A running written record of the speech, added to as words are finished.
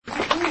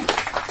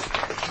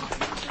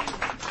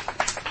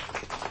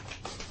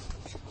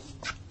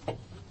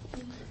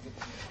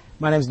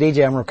My name's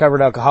DJ. I'm a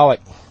recovered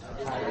alcoholic.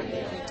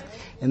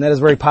 And that is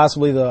very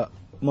possibly the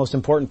most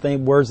important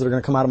words that are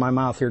going to come out of my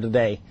mouth here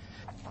today.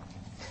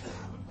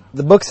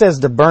 The book says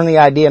to burn the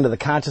idea into the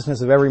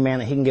consciousness of every man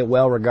that he can get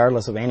well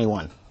regardless of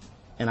anyone.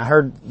 And I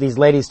heard these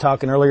ladies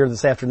talking earlier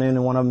this afternoon,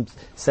 and one of them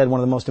said one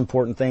of the most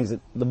important things. That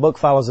the book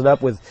follows it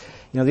up with,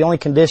 the only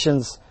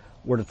conditions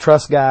were to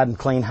trust God and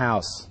clean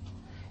house.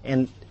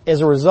 And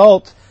as a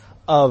result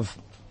of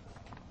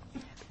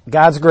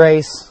God's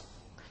grace,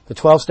 the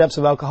 12 Steps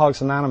of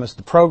Alcoholics Anonymous,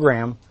 the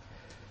program,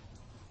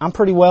 I'm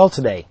pretty well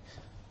today.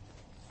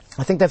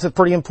 I think that's a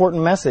pretty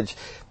important message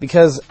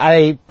because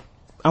I'm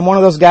one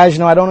of those guys,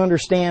 I don't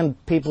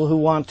understand people who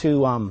want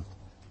to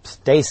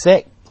stay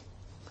sick.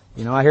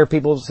 I hear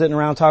people sitting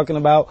around talking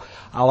about,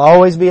 I'll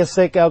always be a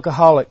sick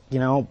alcoholic.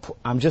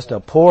 I'm just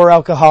a poor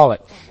alcoholic.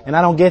 And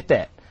I don't get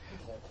that.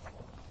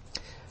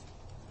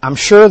 I'm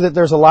sure that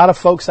there's a lot of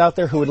folks out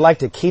there who would like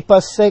to keep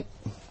us sick.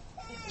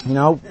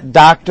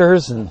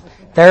 Doctors and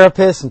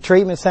therapists and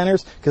treatment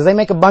centers, because they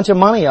make a bunch of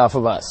money off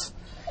of us.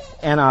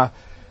 But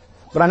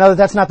I know that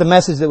that's not the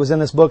message that was in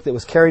this book that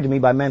was carried to me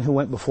by men who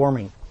went before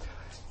me.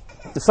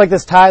 It's like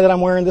this tie that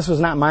I'm wearing. This was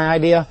not my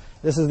idea.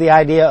 This is the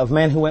idea of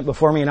men who went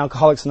before me in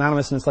Alcoholics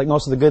Anonymous, and it's like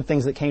most of the good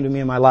things that came to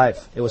me in my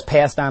life. It was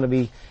passed on to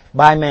me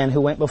by men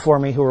who went before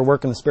me who were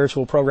working the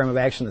spiritual program of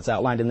action that's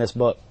outlined in this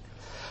book.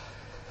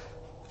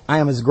 I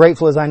am as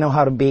grateful as I know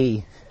how to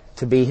be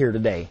here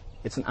today.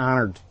 It's an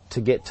honor to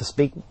get to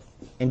speak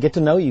and get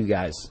to know you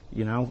guys.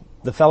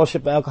 The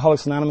Fellowship of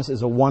Alcoholics Anonymous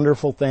is a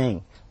wonderful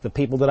thing. The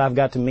people that I've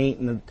got to meet,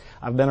 and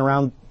I've been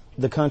around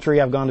the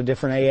country. I've gone to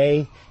different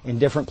AA in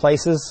different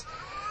places.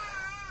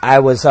 I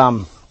was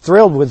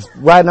thrilled with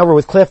riding over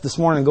with Cliff this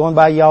morning, going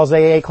by y'all's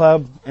AA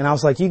club, and I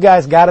was like, you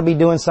guys got to be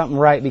doing something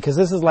right because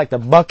this is like the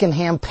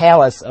Buckingham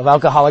Palace of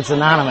Alcoholics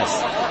Anonymous.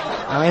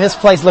 This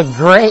place looked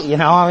great.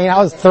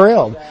 I was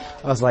thrilled.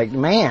 I was like,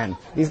 man,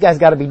 these guys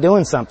got to be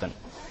doing something.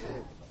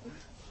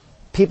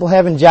 People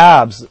having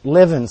jobs,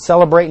 living,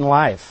 celebrating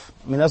life.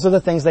 Those are the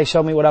things they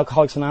showed me what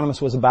Alcoholics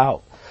Anonymous was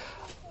about.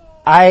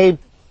 My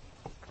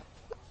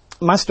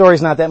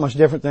story's not that much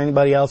different than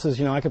anybody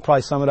else's. I could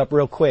probably sum it up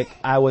real quick.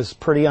 I was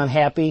pretty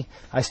unhappy.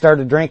 I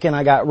started drinking.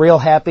 I got real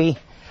happy.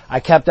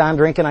 I kept on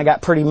drinking. I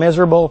got pretty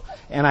miserable.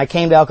 And I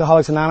came to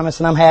Alcoholics Anonymous,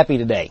 and I'm happy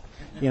today.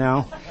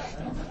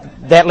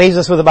 That leaves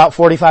us with about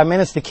 45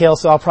 minutes to kill,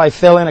 so I'll probably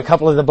fill in a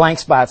couple of the blank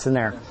spots in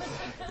there.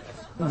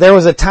 There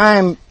was a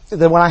time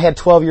that when I had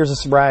 12 years of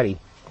sobriety,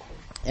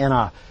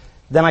 and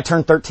then I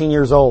turned 13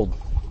 years old.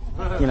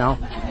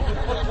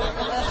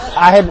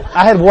 I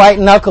had white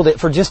knuckled it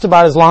for just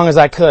about as long as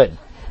I could.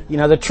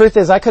 The truth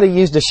is I could have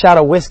used a shot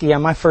of whiskey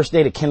on my first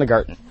day to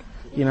kindergarten.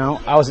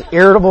 I was an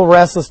irritable,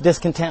 restless,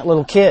 discontent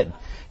little kid.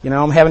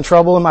 I'm having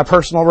trouble in my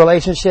personal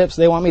relationships.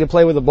 They want me to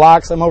play with the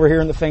blocks. I'm over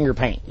here in the finger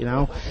paint,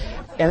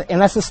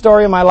 And that's the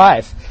story of my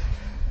life.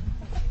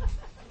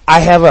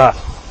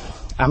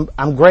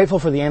 I'm grateful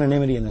for the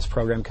anonymity in this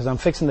program because I'm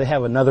fixing to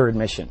have another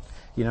admission.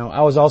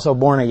 I was also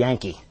born a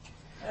Yankee.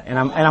 And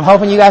I'm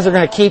hoping you guys are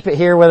going to keep it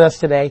here with us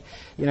today.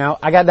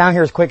 I got down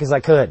here as quick as I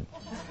could.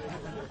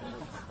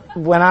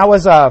 When I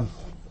was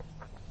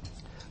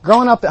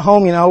growing up at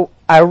home,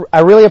 I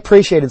really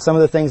appreciated some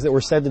of the things that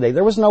were said today.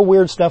 There was no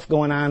weird stuff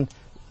going on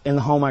in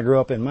the home I grew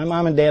up in. My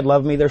mom and dad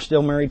loved me. They're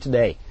still married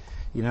today.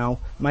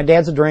 My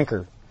dad's a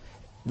drinker.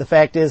 The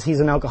fact is he's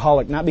an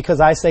alcoholic. Not because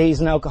I say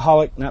he's an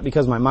alcoholic, not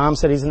because my mom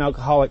said he's an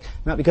alcoholic,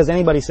 not because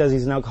anybody says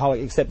he's an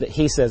alcoholic, except that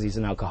he says he's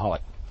an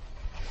alcoholic.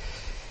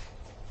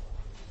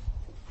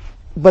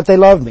 But they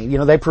loved me.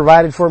 They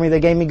provided for me. They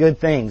gave me good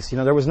things.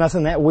 There was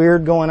nothing that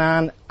weird going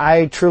on.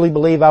 I truly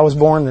believe I was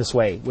born this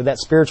way, with that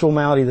spiritual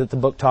malady that the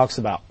book talks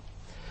about.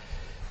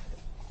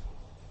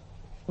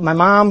 My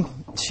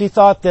mom, she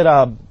thought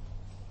that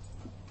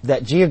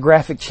that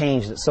geographic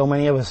change that so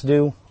many of us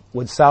do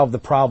would solve the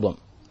problem.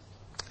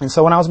 And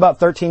so when I was about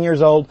 13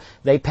 years old,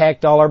 they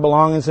packed all our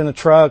belongings in a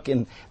truck,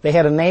 and they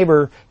had a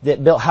neighbor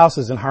that built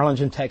houses in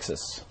Harlingen,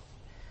 Texas.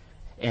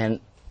 And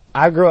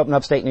I grew up in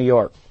upstate New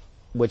York,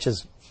 which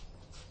is,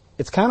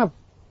 it's kind of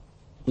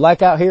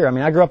like out here.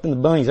 I grew up in the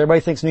boonies.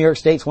 Everybody thinks New York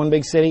State's one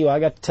big city. Well, I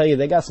got to tell you,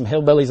 they got some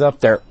hillbillies up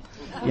there,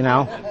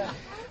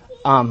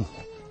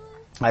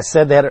 I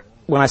said that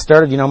when I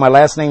started, my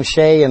last name's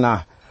Shea, and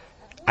I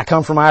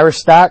come from Irish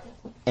stock,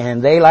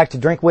 and they like to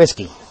drink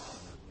whiskey.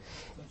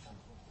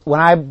 When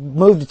I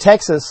moved to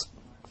Texas,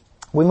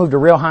 we moved to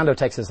Rio Hondo,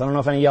 Texas. I don't know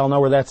if any of y'all know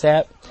where that's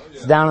at.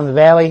 It's down in the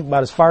valley,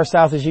 about as far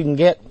south as you can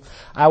get.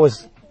 I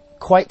was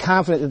quite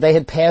confident that they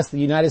had passed the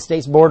United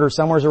States border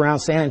somewhere around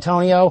San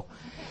Antonio,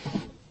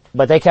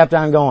 but they kept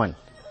on going.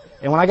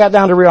 And when I got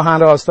down to Rio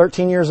Hondo, I was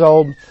 13 years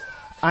old.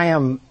 I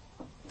am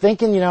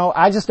thinking,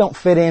 I just don't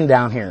fit in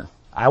down here.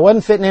 I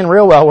wasn't fitting in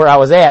real well where I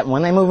was at. And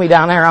when they moved me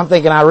down there, I'm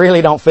thinking I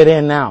really don't fit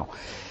in now.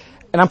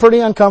 And I'm pretty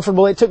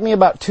uncomfortable. It took me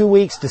about 2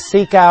 weeks to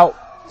seek out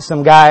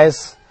some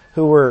guys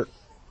who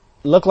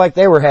looked like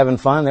they were having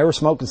fun. They were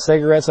smoking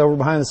cigarettes over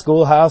behind the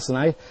schoolhouse, and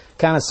I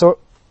kind of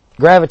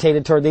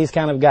gravitated toward these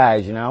kind of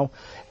guys, And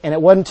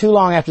it wasn't too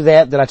long after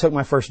that I took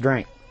my first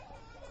drink.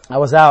 I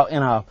was out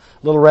in a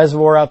little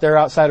reservoir out there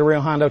outside of Rio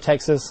Hondo,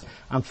 Texas.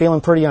 I'm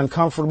feeling pretty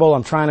uncomfortable.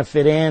 I'm trying to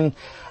fit in.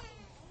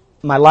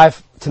 My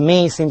life, to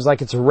me, seems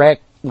like it's a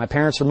wreck. My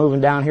parents are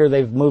moving down here.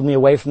 They've moved me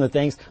away from the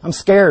things. I'm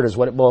scared is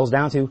what it boils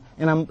down to.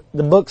 And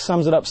the book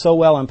sums it up so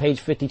well on page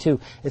 52.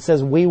 It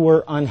says, we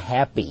were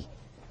unhappy.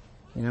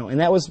 And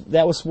that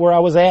was where I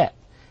was at.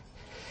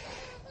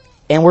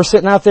 And we're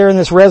sitting out there in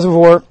this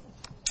reservoir,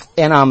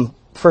 and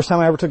first time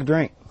I ever took a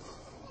drink.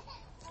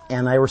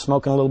 And they were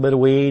smoking a little bit of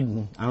weed.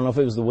 And I don't know if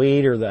it was the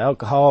weed or the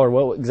alcohol or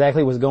what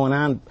exactly was going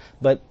on,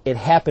 but it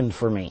happened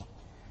for me.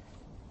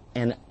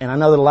 And I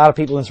know that a lot of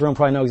people in this room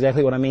probably know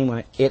exactly what I mean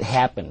when it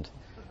happened.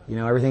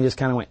 Everything just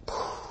kind of went,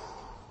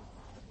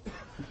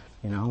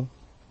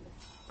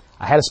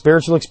 I had a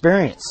spiritual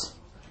experience.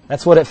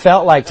 That's what it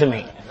felt like to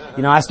me.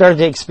 I started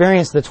to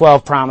experience the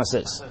 12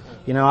 promises.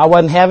 I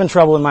wasn't having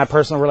trouble in my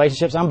personal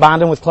relationships. I'm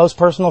bonding with close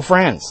personal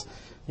friends,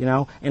 in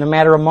a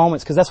matter of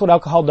moments, because that's what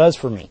alcohol does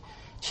for me.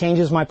 It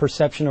changes my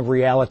perception of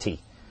reality,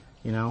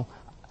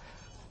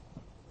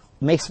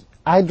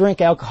 I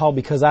drink alcohol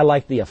because I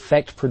like the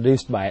effect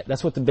produced by it.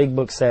 That's what the big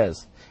book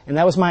says. And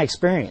that was my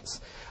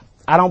experience.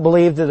 I don't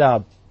believe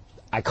that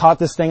I caught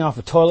this thing off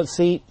a toilet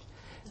seat,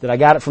 that I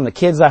got it from the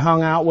kids I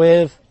hung out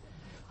with.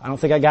 I don't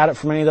think I got it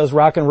from any of those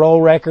rock and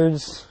roll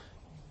records.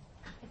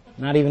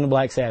 Not even the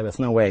Black Sabbath.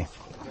 No way.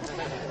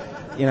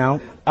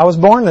 I was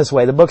born this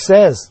way. The book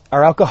says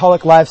our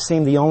alcoholic life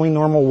seemed the only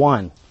normal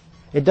one.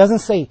 It doesn't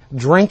say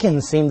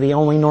drinking seemed the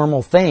only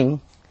normal thing.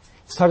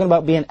 It's talking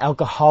about being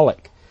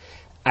alcoholic.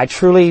 I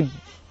truly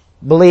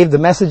believe the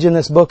message in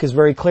this book is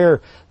very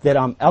clear that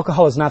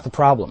alcohol is not the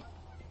problem.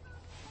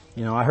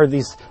 I've heard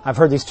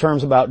these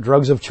terms about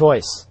drugs of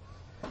choice.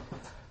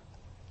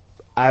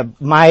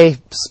 My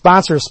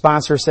sponsor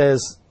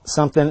says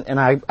something, and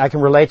I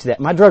can relate to that.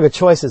 My drug of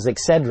choice is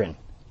Excedrin.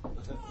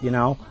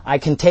 I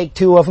can take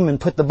 2 of them and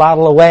put the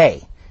bottle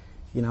away.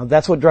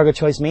 That's what drug of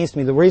choice means to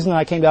me. The reason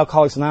I came to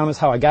Alcoholics Anonymous,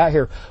 how I got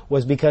here,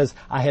 was because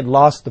I had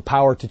lost the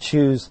power to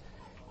choose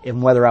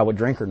in whether I would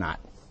drink or not.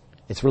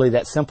 It's really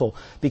that simple.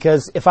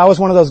 Because if I was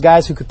one of those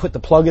guys who could put the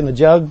plug in the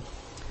jug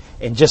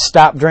and just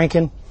stop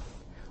drinking,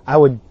 I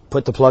would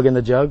put the plug in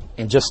the jug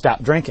and just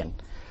stop drinking.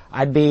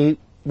 I'd be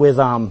with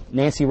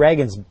Nancy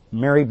Reagan's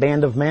Merry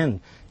Band of Men.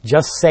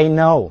 Just say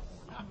no.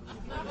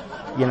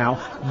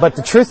 But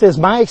the truth is,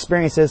 my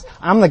experience is,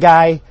 I'm the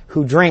guy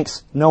who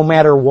drinks no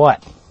matter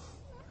what.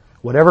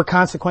 Whatever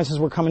consequences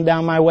were coming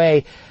down my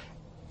way,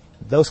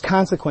 those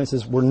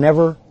consequences were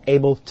never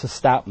able to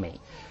stop me.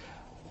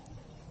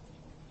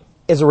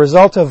 As a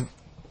result of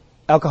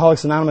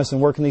Alcoholics Anonymous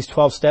and working these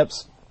 12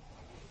 steps,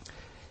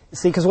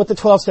 see, because what the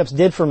 12 steps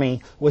did for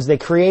me was they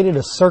created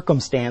a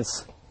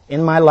circumstance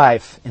in my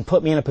life and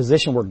put me in a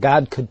position where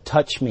God could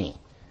touch me.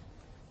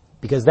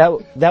 Because that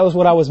was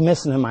what I was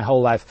missing in my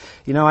whole life.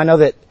 I know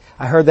that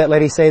I heard that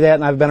lady say that,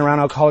 and I've been around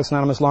Alcoholics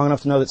Anonymous long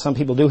enough to know that some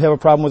people do have a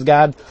problem with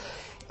God.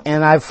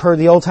 And I've heard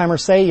the old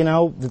timers say,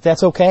 that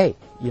that's okay.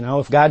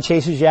 If God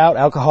chases you out,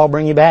 alcohol will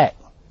bring you back.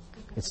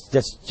 It's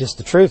just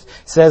the truth.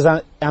 It says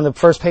on the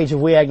first page of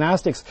We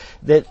Agnostics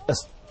that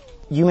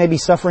you may be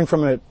suffering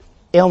from an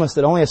illness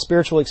that only a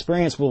spiritual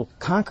experience will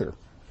conquer.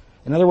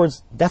 In other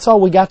words, that's all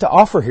we got to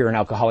offer here in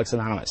Alcoholics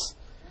Anonymous,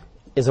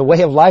 is a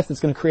way of life that's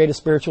going to create a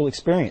spiritual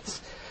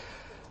experience.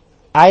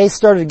 I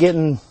started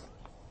getting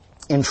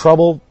in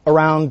trouble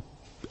around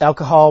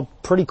alcohol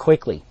pretty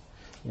quickly.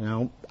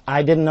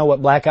 I didn't know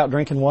what blackout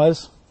drinking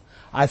was.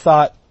 I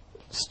thought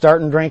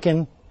starting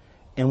drinking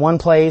in one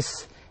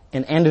place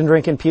and ending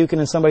drinking, puking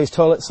in somebody's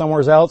toilet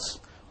somewhere else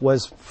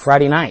was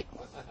Friday night.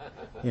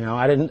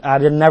 I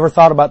never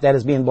thought about that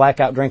as being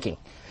blackout drinking.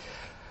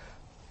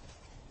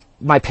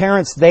 My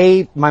parents,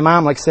 my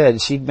mom, like I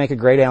said, she'd make a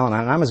great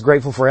Al-Anon. I'm as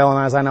grateful for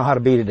Al-Anon as I know how to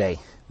be today.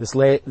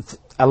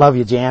 I love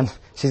you, Jan.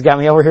 She's got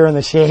me over here in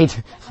the shade.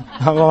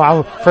 I'm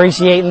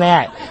appreciating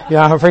that.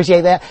 I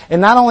appreciate that.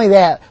 And not only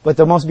that, but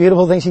the most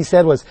beautiful thing she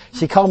said was,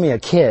 she called me a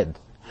kid.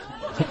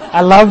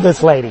 I love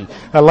this lady.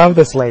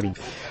 Like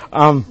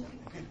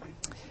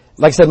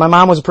I said, my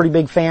mom was a pretty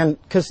big fan,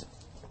 because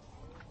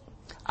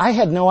I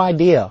had no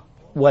idea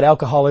what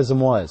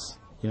alcoholism was,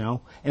 And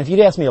if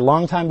you'd asked me a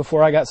long time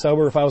before I got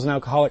sober if I was an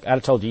alcoholic, I'd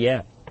have told you,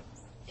 yeah.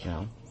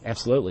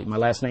 Absolutely. My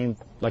last name,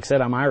 like I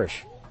said, I'm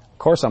Irish. Of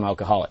course I'm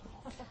alcoholic.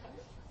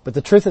 But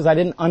the truth is, I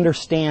didn't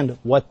understand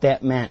what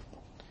that meant.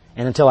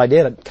 And until I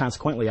did,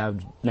 consequently, I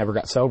never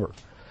got sober.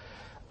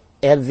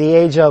 At the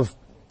age of,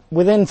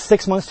 within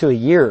 6 months to a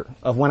year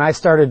of when I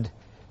started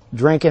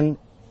drinking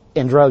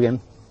and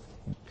drugging,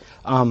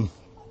 that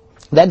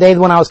day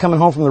when I was coming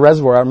home from the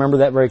reservoir, I remember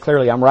that very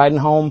clearly. I'm riding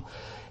home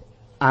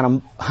on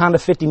a Honda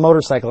 50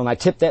 motorcycle, and I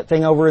tipped that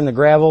thing over in the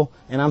gravel,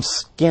 and I'm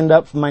skinned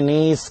up from my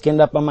knees, skinned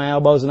up on my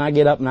elbows, and I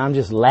get up and I'm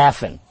just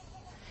laughing.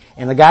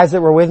 And the guys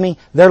that were with me,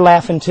 they're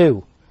laughing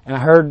too. And I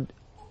heard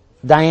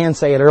Diane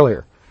say it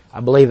earlier.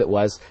 I believe it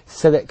was.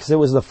 Said that because it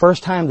was the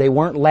first time they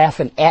weren't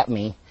laughing at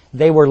me,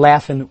 they were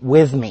laughing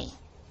with me.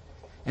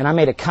 And I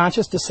made a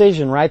conscious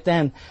decision right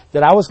then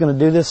that I was going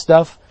to do this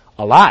stuff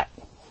a lot.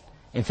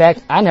 In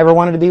fact, I never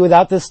wanted to be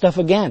without this stuff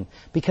again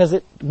because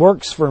it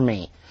works for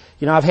me.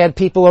 I've had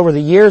people over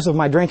the years of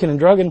my drinking and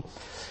drugging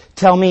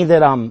tell me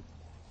that,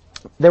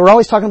 they were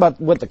always talking about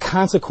what the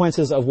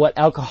consequences of what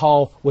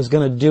alcohol was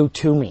going to do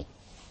to me.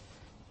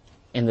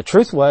 And the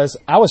truth was,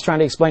 I was trying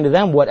to explain to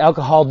them what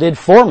alcohol did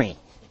for me.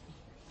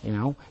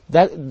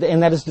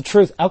 That is the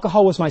truth.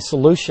 Alcohol was my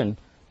solution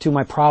to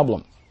my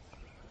problem.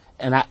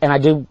 And I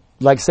do,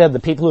 like I said, the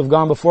people who have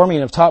gone before me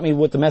and have taught me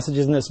what the message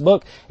is in this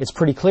book, it's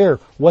pretty clear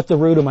what the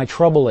root of my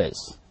trouble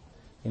is.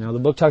 The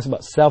book talks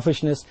about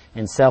selfishness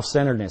and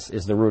self-centeredness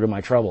is the root of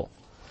my trouble.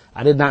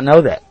 I did not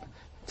know that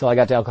until I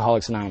got to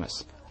Alcoholics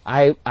Anonymous.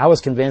 I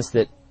was convinced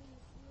that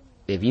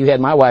if you had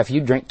my wife,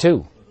 you'd drink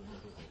too.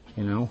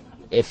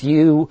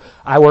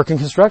 I work in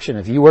construction.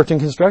 If you worked in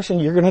construction,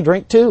 you're going to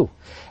drink too.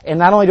 And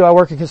not only do I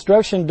work in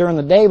construction during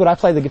the day, but I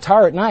play the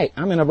guitar at night.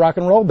 I'm in a rock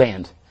and roll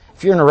band.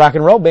 If you're in a rock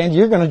and roll band,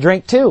 you're going to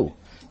drink too.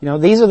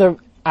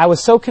 I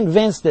was so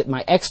convinced that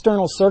my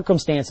external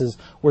circumstances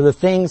were the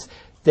things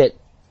that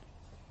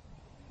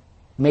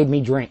made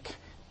me drink.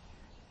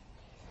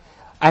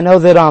 I know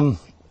that,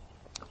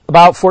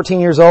 about 14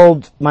 years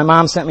old, my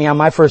mom sent me on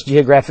my first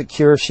geographic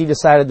cure. She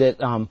decided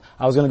that,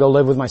 I was going to go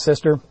live with my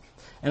sister.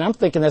 And I'm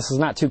thinking this is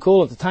not too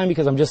cool at the time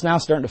because I'm just now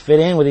starting to fit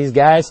in with these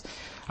guys.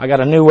 I got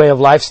a new way of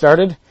life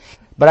started.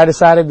 But I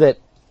decided that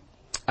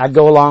I'd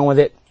go along with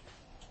it.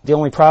 The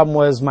only problem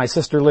was my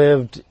sister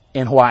lived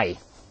in Hawaii.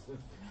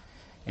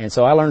 And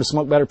so I learned to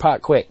smoke better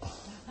pot quick.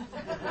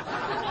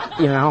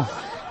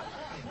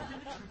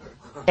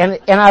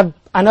 And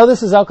I know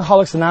this is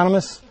Alcoholics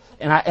Anonymous,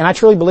 and I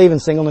truly believe in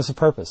singleness of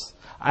purpose.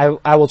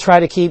 I will try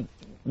to keep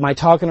my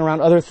talking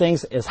around other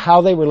things as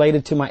how they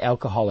related to my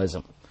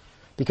alcoholism.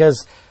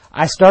 Because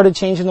I started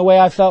changing the way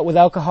I felt with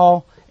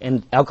alcohol,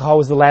 and alcohol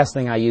was the last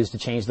thing I used to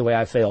change the way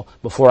I feel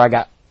before I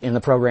got in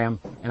the program,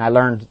 and I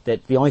learned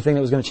that the only thing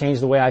that was going to change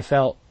the way I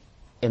felt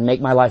and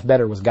make my life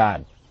better was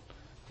God.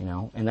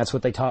 And that's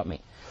what they taught me.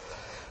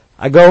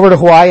 I go over to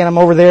Hawaii, and I'm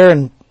over there,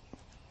 and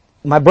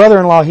my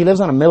brother-in-law, he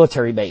lives on a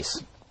military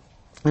base,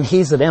 and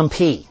he's an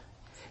MP.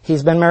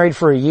 He's been married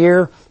for a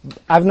year.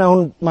 I've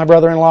known my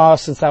brother-in-law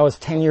since I was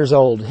 10 years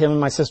old. Him and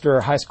my sister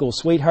are high school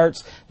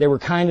sweethearts. They were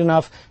kind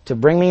enough to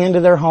bring me into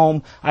their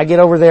home. I get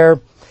over there.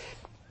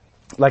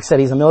 Like I said,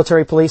 he's a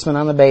military policeman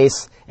on the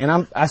base,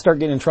 and I start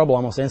getting in trouble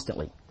almost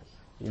instantly.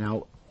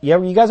 You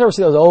guys ever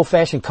see those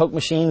old-fashioned Coke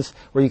machines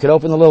where you could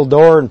open the little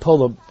door and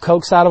pull the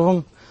Cokes out of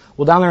them?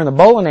 Well, down there in the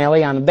bowling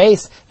alley on the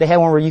base, they had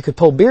one where you could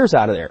pull beers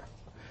out of there.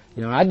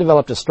 I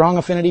developed a strong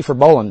affinity for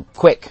bowling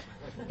quick.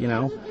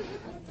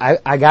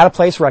 I got a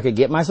place where I could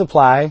get my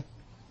supply,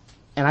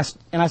 and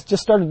I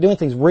just started doing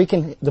things.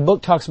 The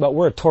book talks about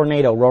we're a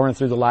tornado roaring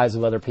through the lives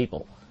of other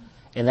people,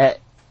 and that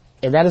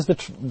is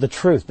the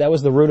truth. That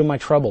was the root of my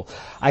trouble.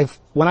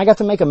 When I got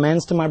to make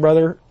amends to my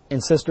brother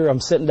and sister, I'm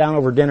sitting down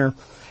over dinner,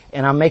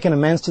 and I'm making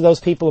amends to those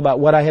people about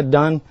what I had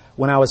done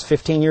when I was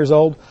 15 years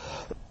old.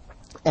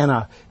 And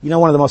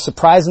one of the most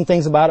surprising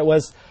things about it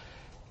was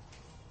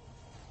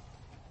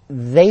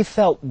they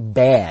felt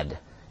bad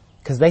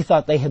because they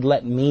thought they had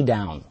let me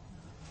down.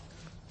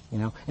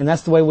 And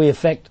that's the way we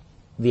affect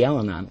the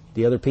Al-Anon,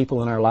 the other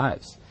people in our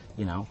lives.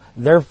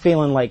 They're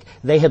feeling like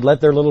they had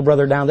let their little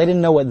brother down. They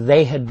didn't know what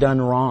they had done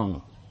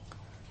wrong.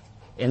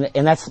 And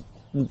that's,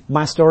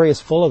 my story is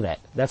full of that.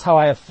 That's how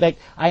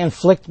I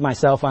inflict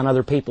myself on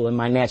other people in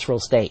my natural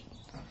state.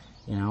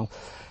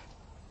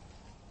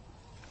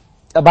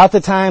 About the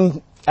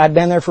time I'd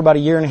been there for about a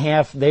year and a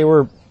half, they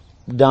were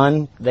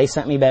done. They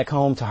sent me back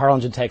home to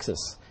Harlingen,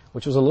 Texas,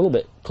 which was a little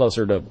bit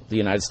closer to the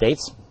United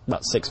States,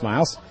 about 6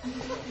 miles.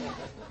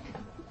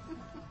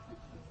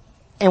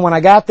 And when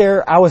I got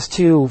there, I was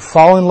to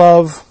fall in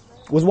love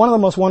with one of the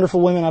most wonderful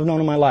women I've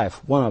known in my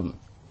life. One of them.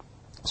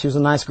 She was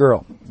a nice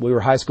girl. We were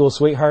high school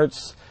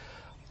sweethearts.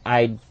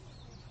 I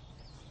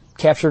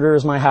captured her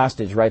as my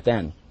hostage right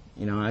then.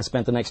 I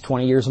spent the next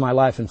 20 years of my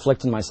life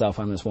inflicting myself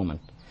on this woman.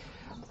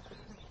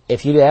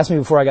 If you'd asked me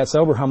before I got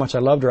sober how much I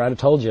loved her, I'd have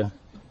told you.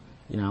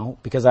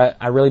 Because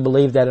I really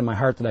believed that in my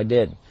heart that I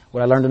did.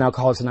 What I learned in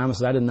Alcoholics Anonymous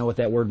is I didn't know what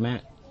that word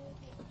meant.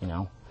 In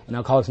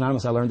Alcoholics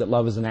Anonymous, I learned that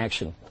love is an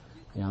action.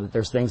 That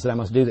there's things that I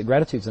must do, that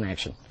gratitude's an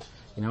action.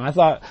 I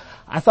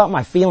thought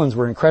my feelings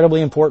were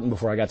incredibly important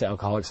before I got to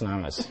Alcoholics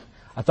Anonymous.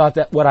 I thought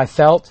that what I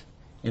felt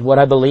and what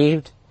I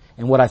believed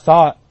and what I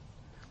thought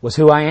was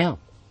who I am.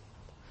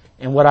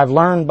 And what I've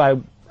learned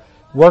by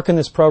working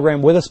this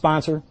program with a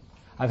sponsor,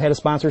 I've had a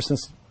sponsor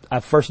since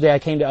the first day I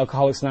came to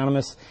Alcoholics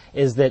Anonymous,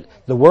 is that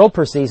the world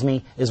perceives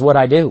me as what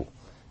I do.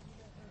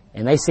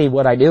 And they see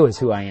what I do as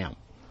who I am.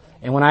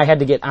 And when I had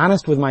to get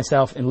honest with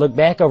myself and look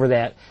back over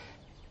that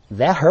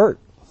hurt.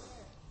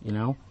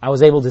 I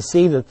was able to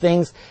see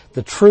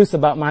the truth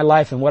about my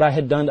life and what I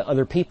had done to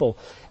other people.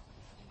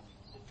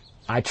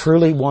 I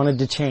truly wanted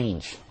to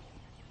change.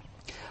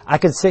 I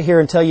could sit here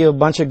and tell you a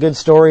bunch of good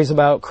stories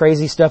about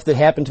crazy stuff that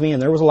happened to me,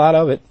 and there was a lot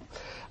of it.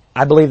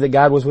 I believe that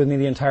God was with me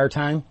the entire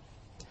time.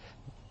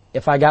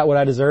 If I got what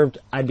I deserved,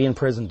 I'd be in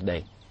prison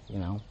today,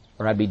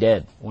 or I'd be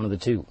dead, one of the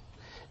two.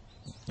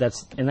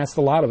 That's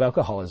the lot of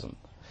alcoholism.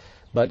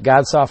 But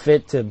God saw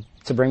fit to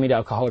to bring me to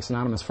Alcoholics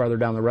Anonymous farther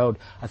down the road.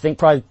 I think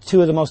probably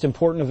two of the most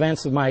important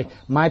events of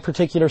my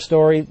particular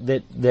story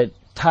that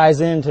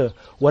ties into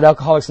what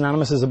Alcoholics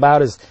Anonymous is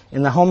about is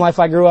in the home life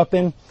I grew up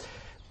in,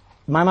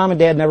 my mom and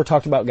dad never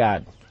talked about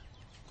God.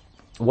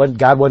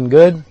 God wasn't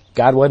good,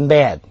 God wasn't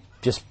bad.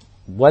 Just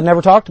wasn't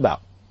ever talked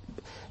about.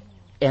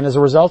 And as a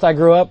result, I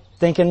grew up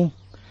thinking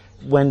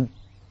when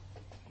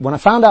I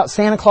found out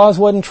Santa Claus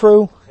wasn't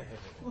true,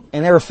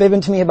 and they were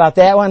fibbing to me about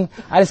that one,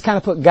 I just kind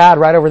of put God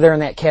right over there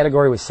in that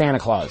category with Santa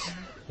Claus,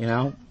 you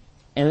know?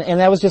 And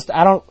that was just,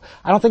 I don't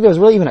think there was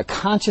really even a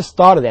conscious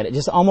thought of that. It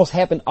just almost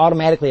happened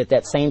automatically at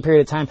that same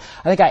period of time.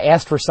 I think I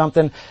asked for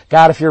something,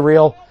 God, if you're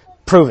real,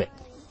 prove it.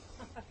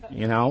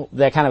 You know,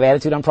 that kind of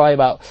attitude. I'm probably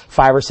about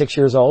 5 or 6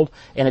 years old,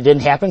 and it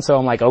didn't happen, so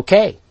I'm like,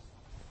 okay.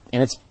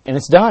 And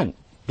it's done.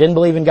 Didn't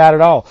believe in God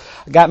at all.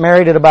 I got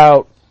married at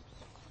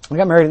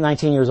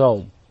 19 years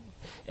old.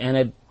 And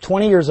at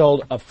 20 years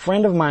old, a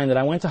friend of mine that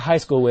I went to high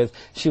school with,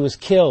 she was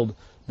killed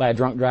by a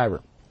drunk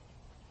driver.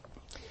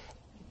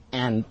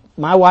 And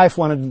my wife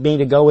wanted me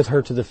to go with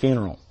her to the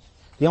funeral.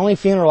 The only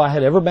funeral I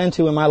had ever been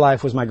to in my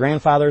life was my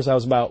grandfather's. I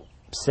was about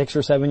 6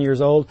 or 7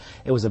 years old.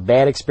 It was a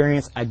bad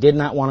experience. I did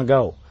not want to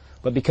go.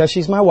 But because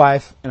she's my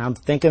wife, and I'm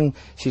thinking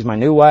she's my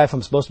new wife,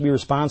 I'm supposed to be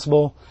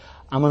responsible,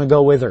 I'm going to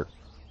go with her.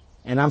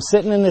 And I'm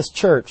sitting in this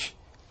church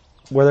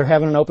where they're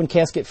having an open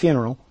casket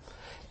funeral,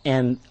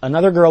 and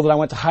another girl that I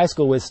went to high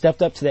school with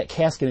stepped up to that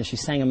casket and she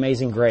sang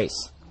Amazing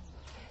Grace.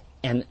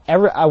 And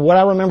what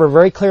I remember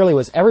very clearly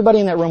was everybody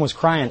in that room was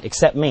crying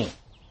except me.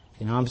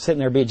 You know, I'm sitting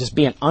there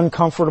being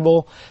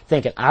uncomfortable,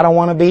 thinking, I don't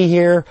want to be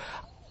here.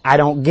 I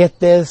don't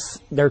get this.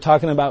 They're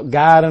talking about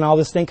God and all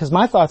this thing. Because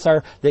my thoughts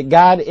are that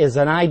God is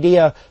an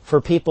idea for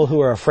people who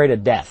are afraid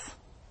of death.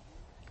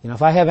 You know,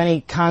 if I have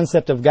any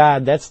concept of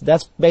God, that's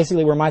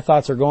basically where my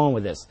thoughts are going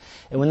with this.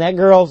 And when that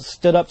girl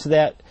stood up to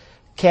that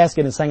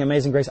casket and sang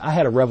Amazing Grace, I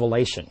had a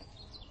revelation.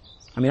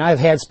 I mean, I've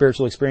had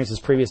spiritual experiences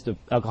previous to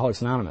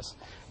Alcoholics Anonymous.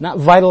 Not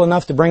vital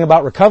enough to bring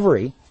about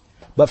recovery,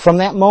 but from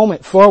that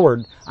moment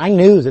forward, I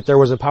knew that there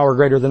was a power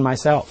greater than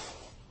myself.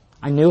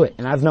 I knew it,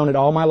 and I've known it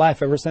all my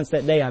life ever since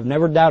that day. I've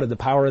never doubted the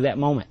power of that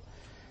moment.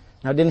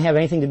 Now, it didn't have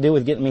anything to do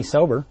with getting me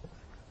sober.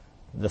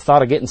 The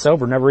thought of getting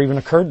sober never even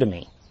occurred to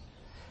me.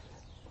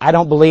 I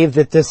don't believe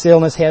that this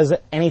illness has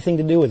anything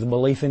to do with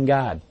belief in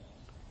God.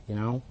 You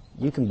know,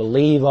 you can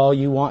believe all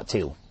you want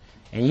to,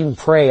 and you can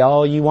pray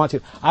all you want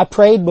to. I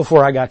prayed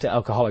before I got to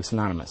Alcoholics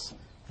Anonymous,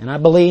 and I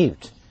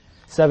believed.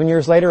 7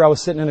 years later, I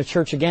was sitting in a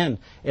church again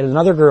at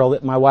another girl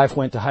that my wife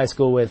went to high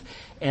school with.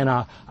 And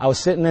I was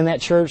sitting in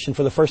that church, and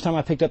for the first time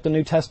I picked up the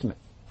New Testament.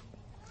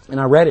 And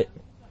I read it.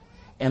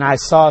 And I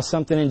saw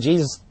something in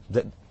Jesus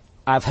that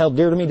I've held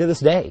dear to me to this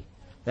day.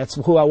 That's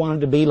who I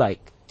wanted to be like.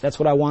 That's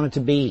what I wanted to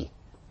be.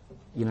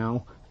 You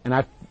know? And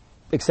I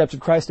accepted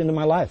Christ into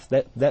my life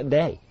that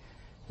day.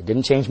 It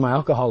didn't change my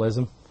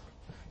alcoholism.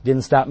 It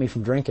didn't stop me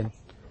from drinking.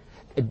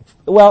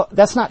 Well,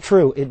 that's not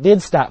true. It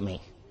did stop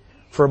me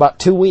for about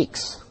 2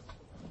 weeks.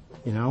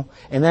 You know,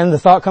 and then the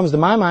thought comes to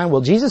my mind,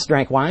 well, Jesus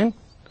drank wine.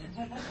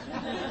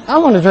 I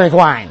want to drink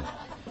wine.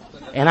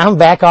 And I'm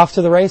back off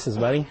to the races,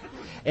 buddy.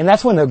 And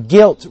that's when the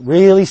guilt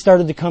really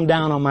started to come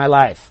down on my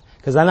life.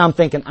 Because then I'm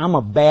thinking, I'm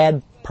a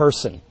bad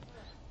person.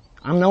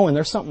 I'm knowing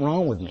there's something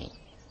wrong with me.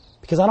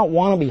 Because I don't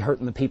want to be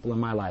hurting the people in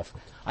my life.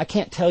 I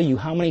can't tell you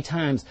how many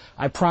times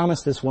I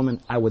promised this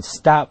woman I would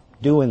stop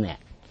doing that.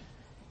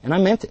 And I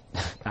meant it.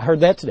 I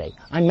heard that today.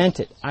 I meant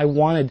it. I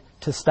wanted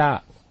to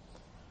stop.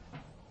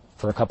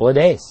 For a couple of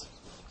days.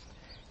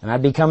 And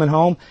I'd be coming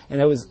home,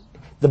 and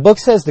the book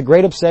says the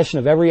great obsession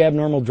of every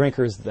abnormal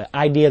drinker is the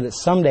idea that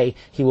someday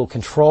he will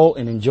control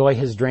and enjoy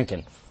his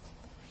drinking.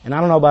 And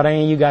I don't know about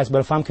any of you guys, but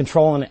if I'm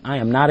controlling it, I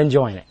am not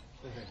enjoying it.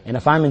 And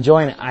if I'm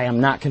enjoying it, I am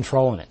not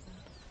controlling it.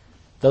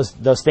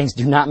 Those things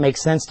do not make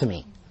sense to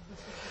me.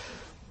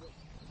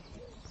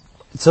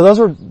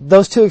 So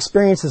those two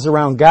experiences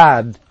around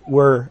God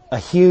were a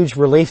huge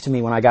relief to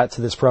me when I got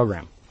to this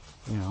program.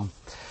 You know,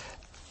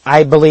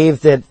 I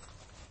believe that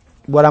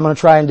what I'm going to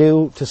try and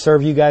do to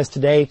serve you guys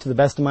today to the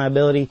best of my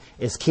ability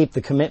is keep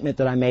the commitment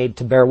that I made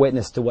to bear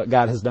witness to what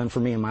God has done for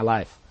me in my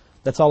life.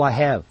 That's all I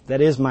have. That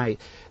is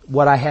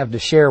what I have to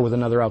share with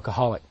another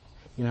alcoholic.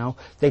 You know,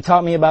 they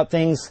taught me about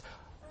things.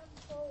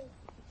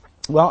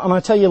 Well, I'm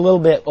going to tell you a little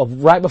bit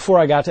of right before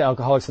I got to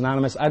Alcoholics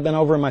Anonymous. I'd been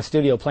over in my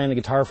studio playing the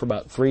guitar for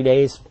about 3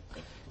 days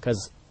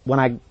because when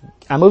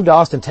I moved to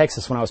Austin,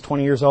 Texas when I was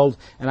 20 years old,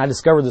 and I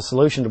discovered the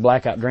solution to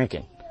blackout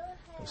drinking.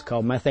 It was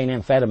called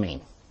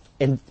methamphetamine.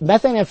 And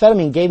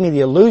methamphetamine gave me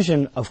the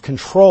illusion of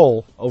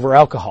control over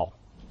alcohol.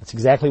 That's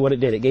exactly what it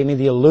did. It gave me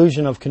the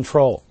illusion of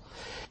control.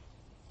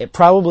 It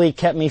probably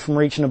kept me from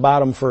reaching the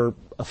bottom for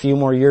a few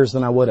more years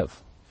than I would have.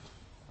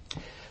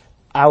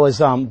 I was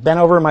been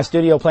over in my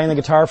studio playing the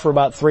guitar for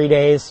about 3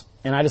 days,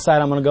 and I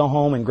decided I'm going to go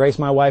home and grace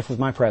my wife with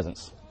my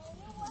presence.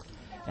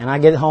 And I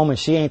get home and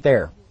she ain't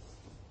there.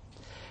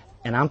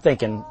 And I'm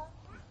thinking,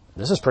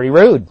 this is pretty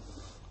rude,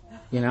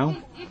 you know?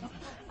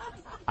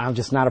 I'm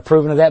just not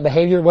approving of that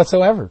behavior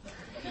whatsoever.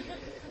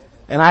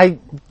 And a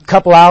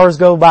couple hours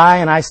go by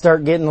and I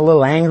start getting a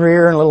little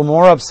angrier and a little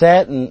more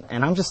upset and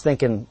I'm just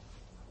thinking,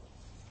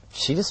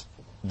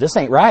 this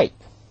ain't right.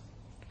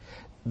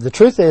 The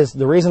truth is,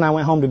 the reason I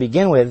went home to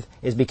begin with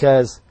is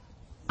because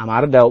I'm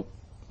out of dope.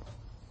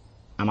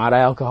 I'm out of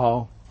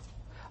alcohol.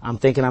 I'm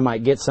thinking I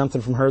might get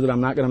something from her that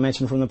I'm not going to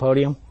mention from the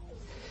podium.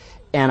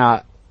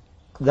 And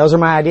those are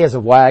my ideas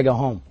of why I go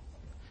home.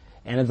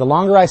 And the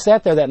longer I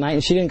sat there that night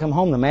and she didn't come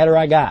home, the madder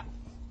I got.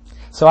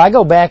 So I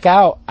go back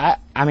out.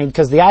 I mean,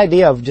 because the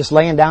idea of just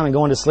laying down and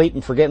going to sleep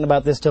and forgetting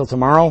about this till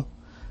tomorrow,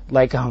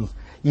 like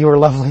you were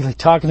lovely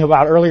talking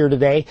about earlier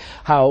today,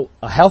 how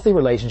a healthy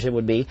relationship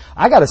would be.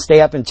 I got to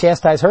stay up and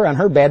chastise her on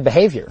her bad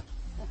behavior,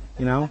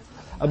 you know.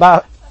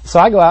 So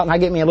I go out and I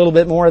get me a little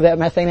bit more of that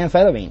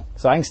methamphetamine,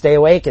 so I can stay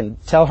awake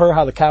and tell her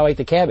how the cow ate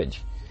the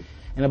cabbage.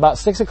 And about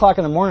 6 o'clock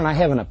in the morning, I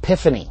have an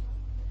epiphany.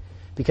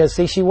 Because,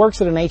 see, she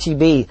works at an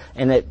H-E-B,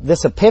 and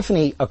this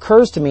epiphany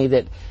occurs to me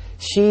that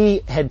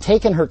she had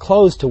taken her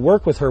clothes to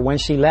work with her when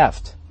she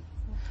left.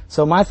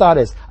 So my thought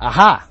is,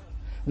 aha,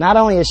 not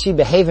only is she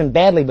behaving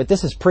badly, but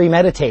this is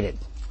premeditated.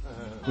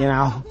 You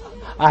know,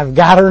 I've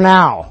got her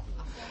now.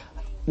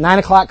 9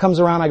 o'clock comes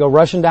around, I go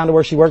rushing down to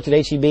where she worked at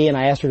H-E-B, and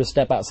I asked her to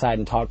step outside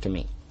and talk to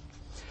me.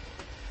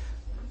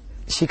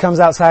 She comes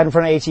outside in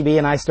front of H-E-B,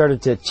 and I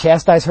started to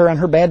chastise her on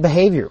her bad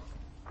behavior.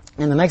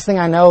 And the next thing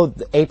I know,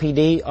 the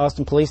APD,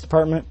 Austin Police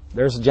Department,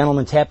 there's a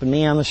gentleman tapping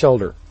me on the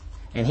shoulder.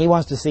 And he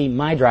wants to see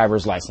my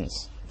driver's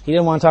license. He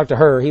didn't want to talk to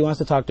her, he wants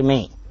to talk to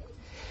me.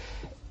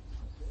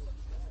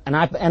 And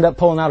I end up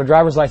pulling out a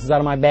driver's license out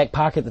of my back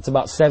pocket that's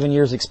about 7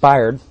 years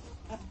expired.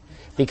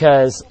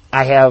 Because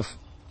I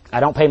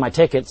don't pay my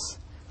tickets.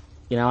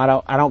 You know,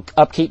 I don't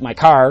upkeep my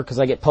car because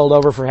I get pulled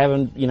over for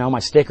having, you know, my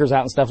stickers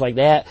out and stuff like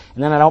that.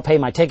 And then I don't pay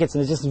my tickets,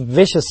 and it's just a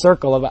vicious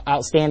circle of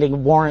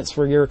outstanding warrants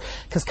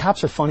because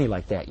cops are funny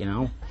like that, you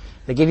know.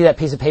 They give you that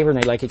piece of paper and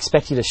they like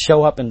expect you to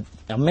show up in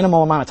a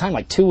minimal amount of time,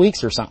 like 2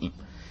 weeks or something.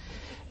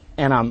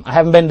 And I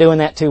haven't been doing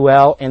that too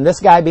well. And this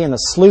guy, being the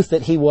sleuth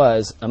that he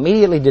was,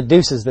 immediately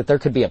deduces that there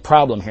could be a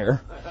problem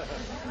here.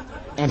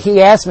 And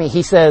he asked me,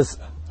 he says,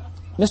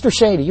 "Mr.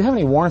 Shea, do you have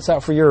any warrants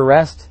out for your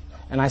arrest?"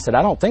 And I said,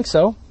 "I don't think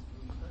so,"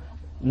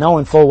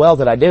 knowing full well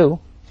that I do.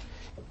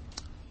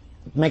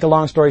 Make a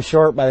long story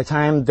short, by the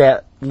time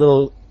that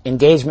little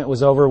engagement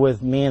was over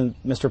with me and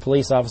Mr.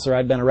 Police Officer,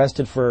 I'd been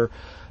arrested for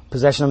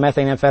possession of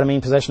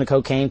methamphetamine, possession of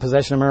cocaine,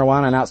 possession of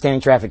marijuana, and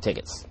outstanding traffic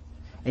tickets.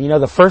 And you know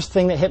the first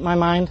thing that hit my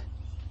mind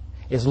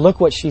is, look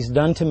what she's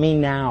done to me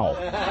now.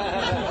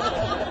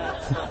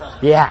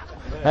 Yeah,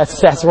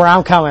 that's where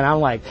I'm coming.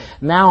 I'm like,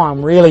 now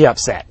I'm really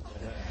upset.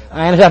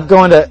 I ended up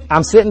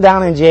I'm sitting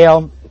down in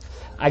jail.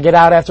 I get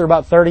out after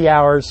about 30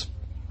 hours.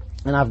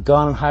 And I've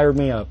gone and hired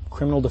me a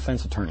criminal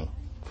defense attorney.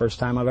 First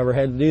time I've ever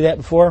had to do that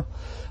before.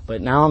 But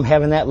now I'm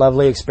having that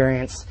lovely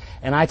experience.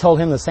 And I told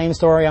him the same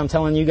story I'm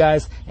telling you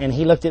guys. And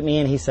he looked at me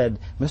and he said,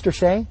 "Mr.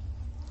 Shea,"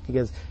 he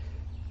goes,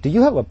 "do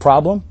you have a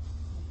problem?"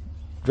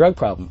 Drug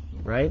problem,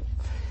 right?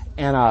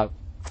 And I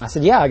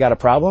said, "Yeah, I got a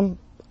problem.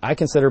 I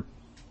consider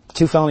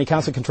 2 felony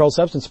counts of controlled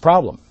substance a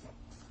problem."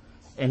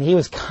 And he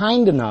was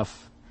kind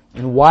enough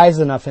and wise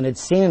enough and had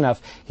seen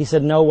enough. He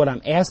said, "No, what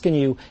I'm asking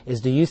you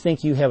is, do you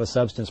think you have a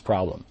substance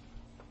problem?"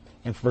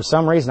 And for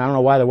some reason, I don't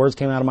know why the words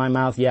came out of my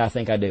mouth, yeah, I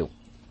think I do.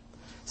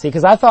 See,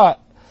 because I thought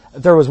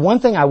if there was one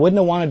thing I wouldn't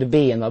have wanted to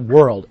be in the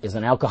world is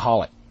an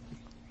alcoholic.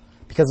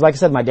 Because like I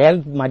said, my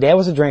dad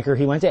was a drinker.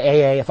 He went to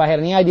AA. If I had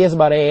any ideas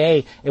about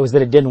AA, it was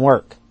that it didn't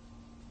work.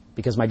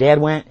 Because my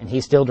dad went and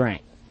he still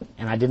drank.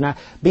 And I did not,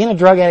 being a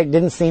drug addict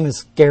didn't seem as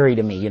scary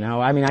to me, you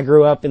know. I mean, I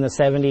grew up in the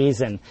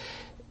 70s and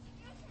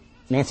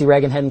Nancy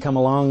Reagan hadn't come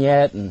along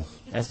yet, and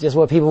that's just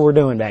what people were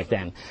doing back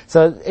then.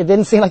 So it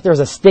didn't seem like there was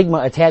a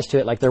stigma attached to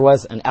it like there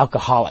was an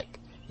alcoholic,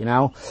 you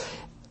know.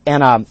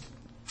 And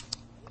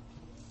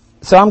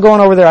so I'm going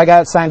over there. I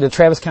got assigned to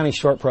Travis County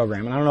Short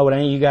Program. And I don't know what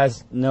any of you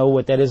guys know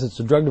what that is. It's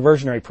a drug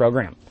diversionary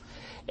program.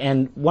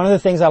 And one of the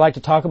things I like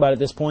to talk about at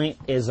this point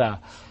is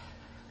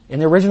in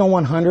the original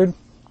 100,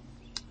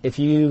 if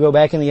you go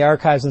back in the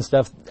archives and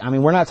stuff, I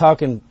mean, we're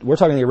talking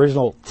the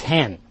original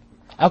 10.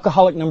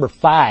 Alcoholic number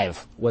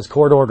 5 was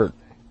court ordered.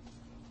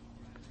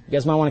 You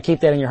guys might want to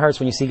keep that in your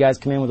hearts when you see guys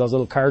come in with those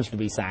little cards to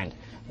be signed,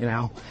 you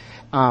know.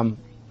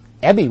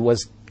 Ebby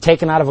was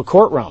taken out of a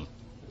courtroom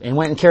and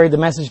went and carried the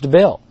message to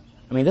Bill.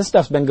 I mean, this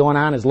stuff's been going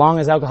on as long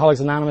as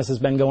Alcoholics Anonymous has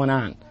been going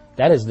on.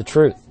 That is the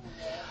truth.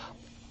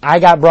 I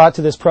got brought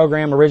to this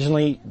program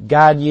originally.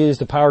 God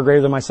used a power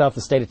greater than myself, the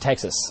state of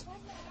Texas.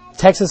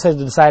 Texas has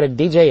decided,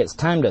 DJ, it's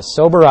time to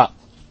sober up.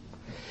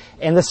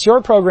 And this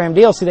short program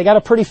deal, see, they got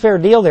a pretty fair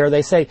deal there.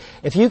 They say,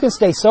 if you can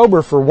stay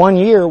sober for 1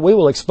 year, we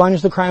will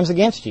expunge the crimes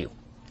against you.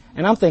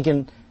 And I'm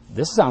thinking,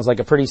 this sounds like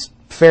a pretty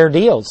fair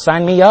deal.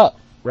 Sign me up,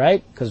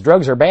 right? Because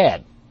drugs are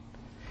bad.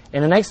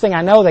 And the next thing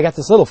I know, they got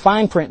this little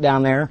fine print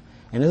down there,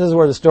 and this is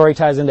where the story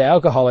ties into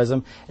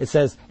alcoholism. It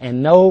says,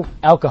 "and no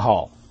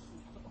alcohol."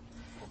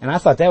 And I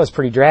thought that was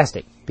pretty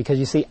drastic, because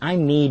you see, I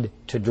need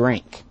to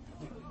drink.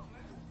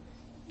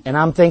 And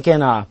I'm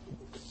thinking, I'm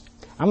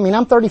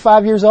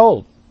 35 years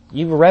old.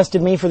 You've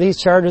arrested me for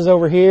these charges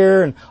over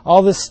here and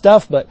all this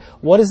stuff, but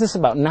what is this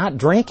about not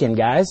drinking,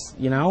 guys?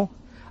 You know?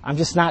 I'm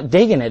just not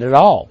digging it at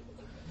all.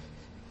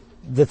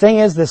 The thing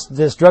is,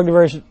 this drug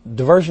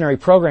diversionary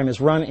program is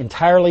run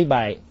entirely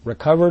by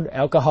recovered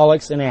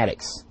alcoholics and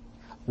addicts,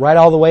 right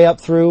all the way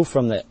up through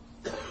from the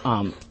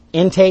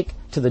intake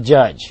to the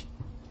judge.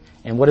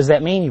 And what does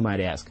that mean, you might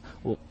ask?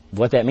 Well,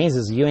 what that means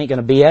is you ain't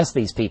going to BS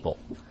these people.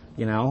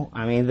 You know,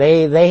 I mean,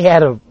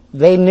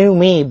 they knew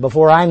me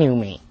before I knew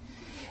me.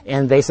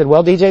 And they said,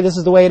 well, DJ, this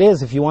is the way it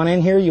is. If you want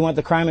in here, you want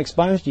the crime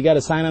expunged, you got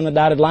to sign on the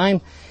dotted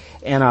line,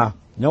 and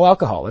no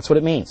alcohol. That's what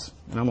it means.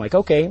 And I'm like,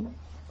 okay,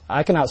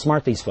 I can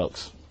outsmart these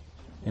folks.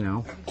 You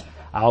know,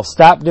 I'll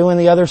stop doing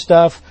the other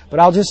stuff, but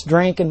I'll just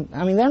drink, and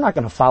I mean, they're not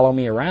going to follow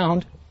me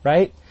around,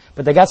 right?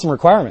 But they got some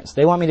requirements.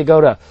 They want me to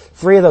go to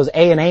 3 of those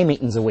A&A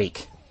meetings a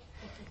week.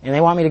 And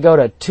they want me to go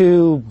to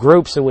 2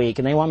 groups a week,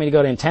 and they want me to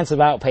go to intensive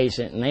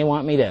outpatient, and they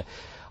want me to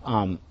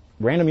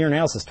random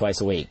urinalysis twice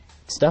a week.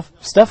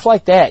 Stuff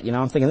like that, you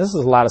know. I'm thinking, this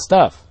is a lot of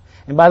stuff.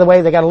 And by the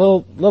way, they got a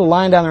little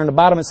line down there in the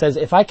bottom that says,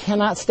 if I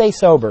cannot stay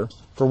sober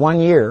for 1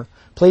 year,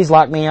 please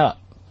lock me up.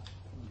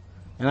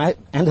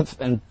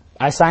 And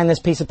I sign this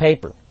piece of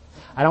paper.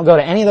 I don't go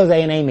to any of those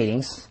A&A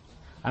meetings.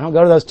 I don't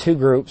go to those 2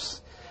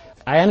 groups.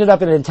 I ended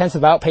up in an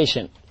intensive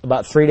outpatient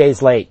about 3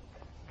 days late.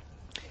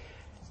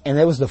 And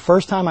it was the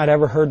first time I'd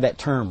ever heard that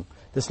term.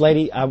 This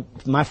lady,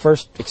 my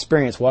first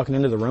experience walking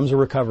into the rooms of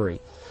recovery.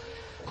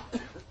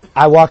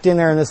 I walked in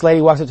there and this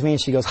lady walks up to me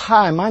and she goes,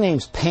 hi, my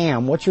name's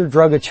Pam. What's your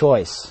drug of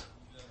choice?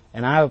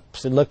 And I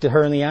looked at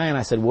her in the eye and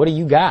I said, what do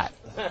you got?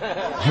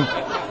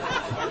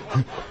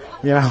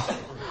 You know,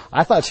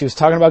 I thought she was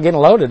talking about getting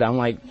loaded. I'm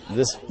like,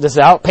 this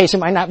outpatient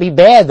might not be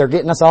bad. They're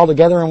getting us all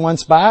together in one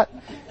spot.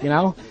 You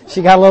know,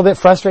 she got a little bit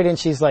frustrated and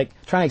she's like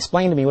trying to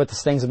explain to me what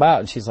this thing's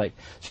about. And she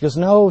goes,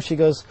 no, she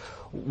goes,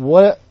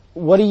 what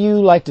do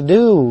you like to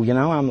do? You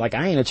know, I'm like,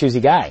 I ain't a choosy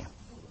guy.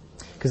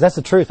 Because that's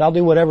the truth. I'll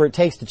do whatever it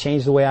takes to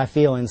change the way I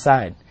feel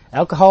inside.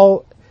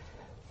 Alcohol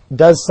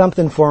does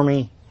something for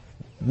me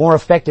more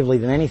effectively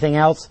than anything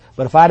else.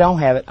 But if I don't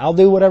have it, I'll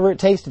do whatever it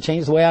takes to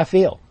change the way I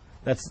feel.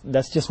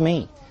 That's just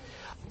me.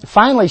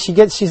 Finally, she's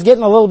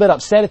getting a little bit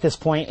upset at this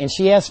point, and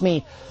she asked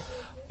me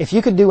if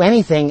you could do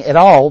anything at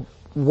all.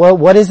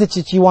 What is it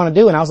that you want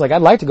to do? And I was like,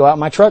 I'd like to go out in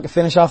my truck and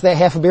finish off that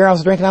half a beer I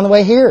was drinking on the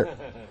way here.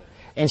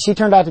 And she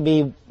turned out to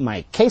be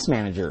my case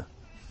manager.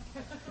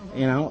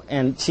 You know,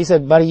 and she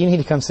said, buddy, you need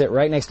to come sit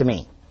right next to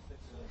me.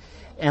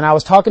 And I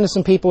was talking to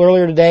some people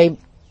earlier today,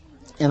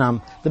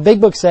 and the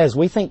big book says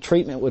we think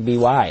treatment would be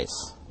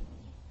wise.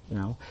 You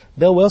know,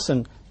 Bill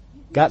Wilson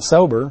got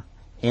sober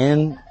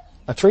in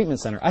a treatment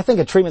center. I think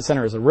a treatment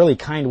center is a really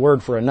kind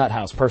word for a nut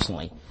house,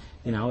 personally.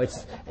 You know,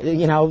 it's,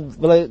 you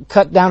know,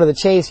 cut down to the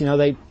chase, you know,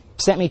 they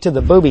sent me to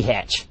the booby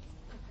hatch.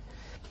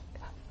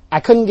 I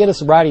couldn't get a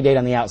sobriety date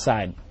on the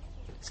outside.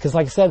 Because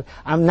like I said,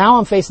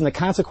 I'm facing the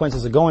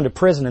consequences of going to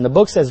prison. And the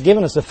book says,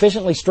 given a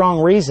sufficiently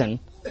strong reason,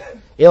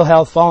 ill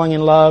health, falling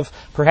in love,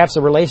 perhaps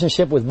a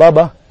relationship with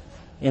Bubba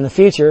in the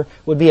future,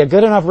 would be a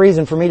good enough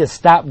reason for me to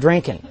stop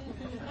drinking.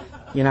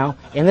 You know?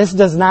 And this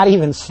does not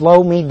even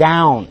slow me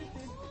down.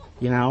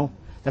 You know?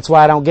 That's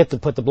why I don't get to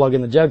put the plug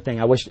in the jug thing.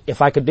 I wish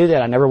if I could do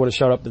that, I never would have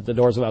showed up at the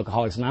doors of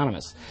Alcoholics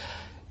Anonymous.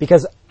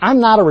 Because I'm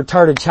not a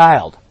retarded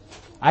child.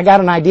 I got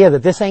an idea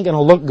that this ain't going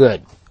to look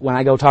good when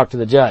I go talk to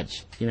the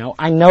judge. You know,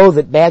 I know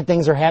that bad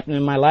things are happening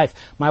in my life.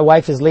 My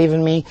wife is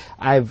leaving me.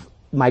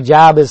 My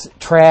job is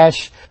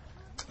trash.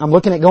 I'm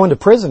looking at going to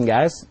prison,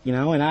 guys, you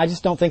know, and I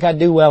just don't think I'd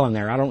do well in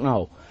there. I don't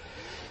know.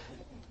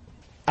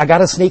 I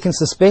got a sneaking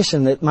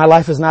suspicion that my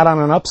life is not on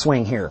an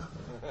upswing here.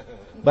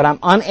 But I'm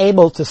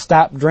unable to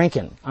stop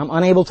drinking. I'm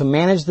unable to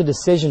manage the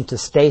decision to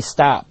stay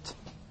stopped.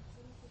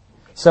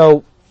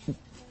 So,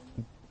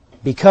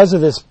 because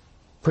of this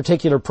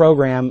particular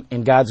program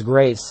in God's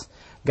grace,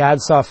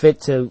 God saw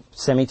fit to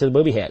send me to the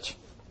booby hatch.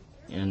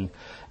 And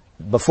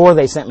before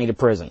they sent me to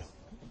prison.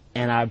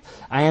 And I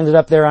ended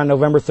up there on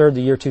November 3rd,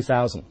 the year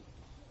 2000.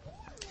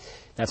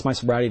 That's my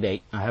sobriety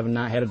date. I have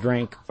not had a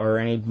drink or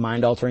any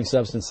mind-altering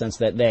substance since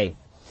that day.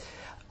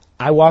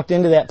 I walked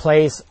into that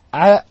place.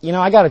 I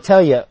got to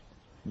tell you,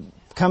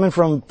 coming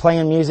from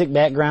playing music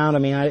background, I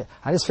mean,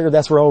 I just figured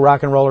that's where old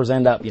rock and rollers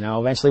end up, you know.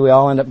 Eventually we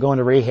all end up going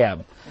to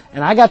rehab.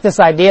 And I got this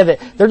idea that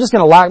they're just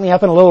going to lock me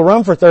up in a little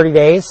room for 30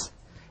 days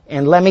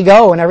and let me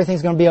go and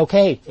everything's going to be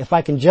okay. If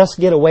I can just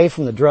get away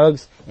from the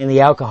drugs and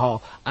the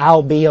alcohol,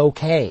 I'll be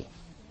okay.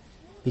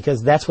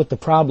 Because that's what the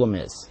problem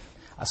is.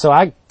 So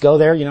I go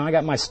there, you know, I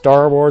got my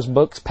Star Wars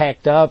books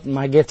packed up and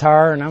my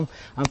guitar, and I'm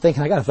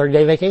thinking I got a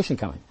 30-day vacation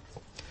coming.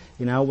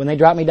 You know, when they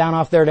dropped me down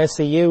off there at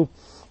SCU,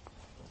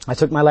 I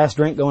took my last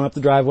drink going up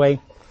the driveway.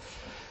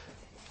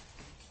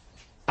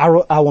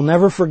 I will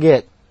never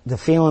forget the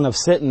feeling of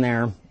sitting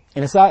there.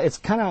 And it's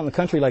kind of out in the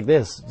country like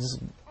this.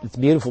 It's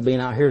beautiful being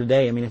out here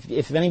today. I mean,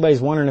 if anybody's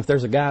wondering if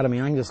there's a God, I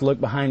mean, I can just look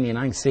behind me and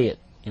I can see it,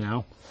 you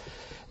know.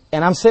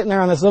 And I'm sitting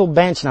there on this little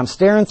bench and I'm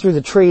staring through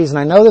the trees and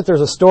I know that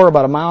there's a store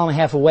about 1.5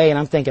 miles away and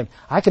I'm thinking,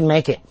 I can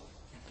make it,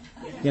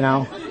 you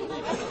know.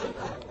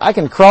 I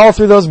can crawl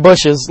through those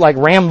bushes like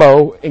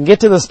Rambo and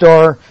get to the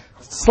store,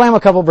 slam a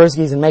couple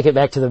brewskis and make it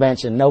back to the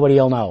bench and nobody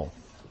will know.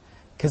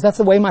 Because that's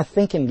the way my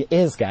thinking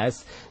is,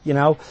 guys. You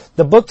know,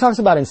 the book talks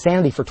about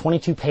insanity for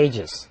 22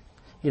 pages.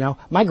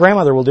 My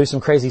grandmother will do some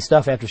crazy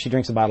stuff after she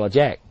drinks a bottle of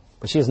Jack,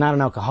 but she is not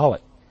an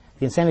alcoholic.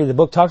 The insanity the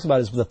book talks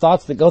about is the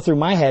thoughts that go through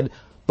my head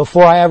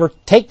before I ever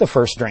take the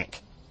first drink.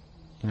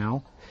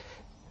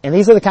 And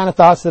these are the kind of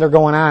thoughts that are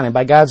going on, and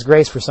by God's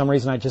grace, for some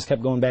reason, I just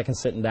kept going back and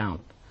sitting down.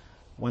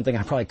 One thing,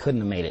 I probably couldn't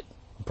have made it.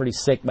 I'm pretty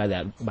sick by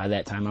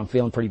that time. I'm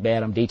feeling pretty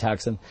bad. I'm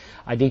detoxing.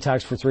 I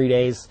detoxed for 3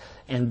 days,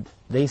 and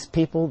these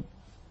people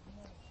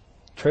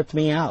tripped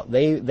me out.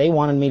 They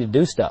wanted me to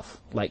do stuff,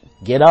 like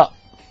get up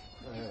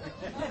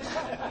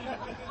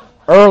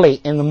early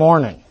in the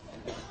morning.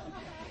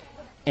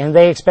 And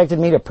they expected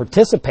me to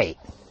participate.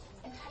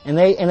 And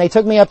they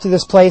took me up to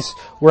this place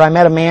where I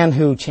met a man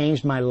who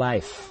changed my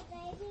life.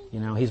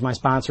 He's my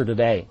sponsor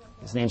today.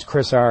 His name's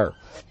Chris R.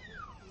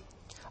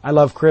 I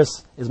love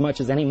Chris as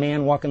much as any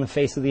man walking the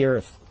face of the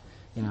earth.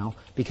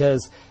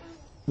 Because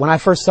when I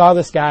first saw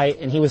this guy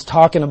and he was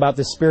talking about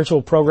this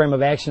spiritual program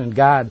of action in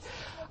God,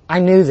 I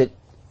knew that,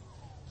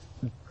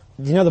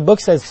 the book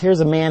says,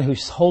 here's a man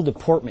whose whole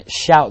deportment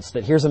shouts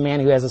that here's a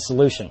man who has a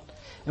solution.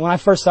 And when I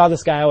first saw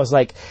this guy, I was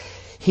like,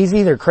 he's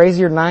either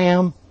crazier than I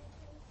am,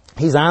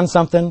 he's on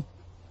something,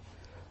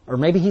 or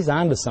maybe he's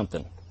on to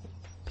something.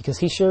 Because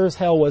he sure as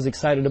hell was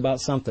excited about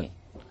something.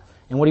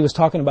 And what he was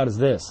talking about is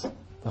this, the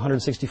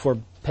 164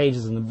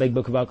 pages in the big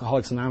book of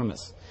Alcoholics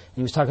Anonymous. And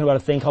he was talking about a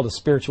thing called a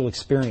spiritual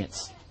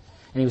experience.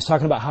 And he was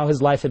talking about how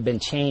his life had been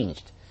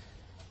changed.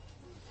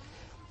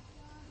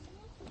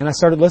 And I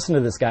started listening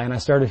to this guy, and I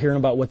started hearing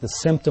about what the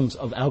symptoms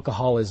of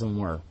alcoholism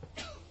were.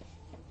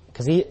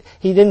 Because he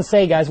didn't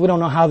say, guys, we don't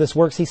know how this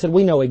works. He said,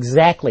 we know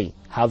exactly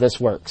how this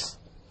works.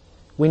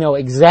 We know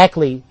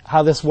exactly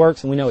how this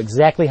works, and we know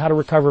exactly how to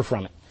recover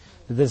from it.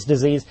 This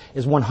disease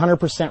is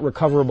 100%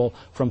 recoverable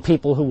from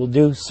people who will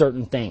do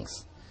certain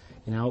things.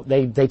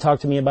 They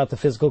talk to me about the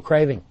physical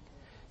craving.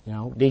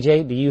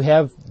 DJ,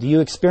 do you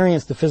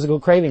experience the physical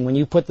craving? When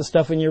you put the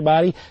stuff in your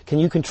body, can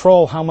you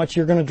control how much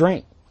you're going to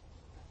drink?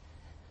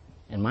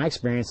 And my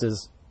experience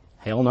is,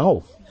 hell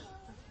no.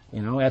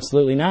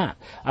 Absolutely not.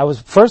 I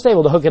was first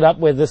able to hook it up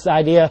with this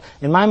idea.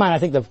 In my mind, I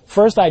think the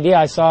first idea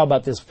I saw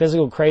about this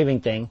physical craving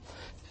thing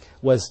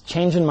was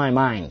changing my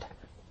mind.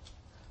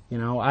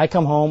 I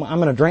come home, I'm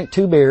going to drink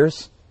 2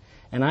 beers,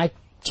 and I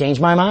change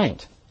my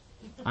mind.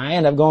 I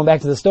end up going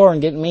back to the store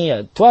and getting me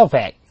a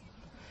 12-pack.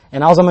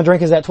 And all I'm going to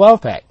drink is that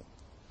 12-pack.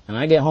 And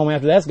I get home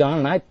after that's gone,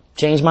 and I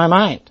change my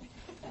mind.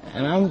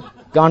 And I'm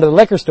gone to the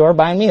liquor store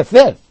buying me a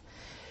 5th.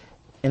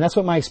 And that's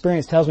what my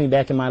experience tells me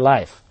back in my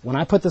life. When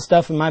I put the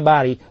stuff in my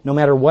body, no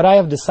matter what I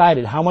have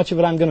decided, how much of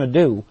it I'm going to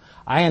do,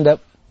 I end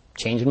up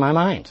changing my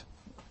mind.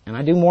 And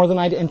I do more than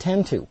I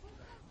intend to.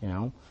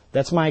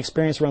 That's my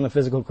experience around the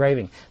physical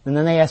craving. And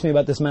then they asked me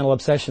about this mental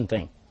obsession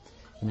thing.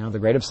 The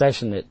great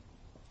obsession that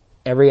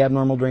every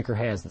abnormal drinker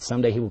has, that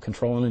someday he will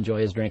control and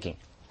enjoy his drinking.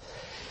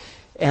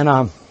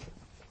 And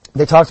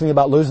they talked to me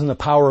about losing the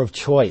power of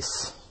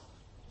choice.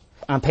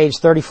 On page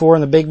 34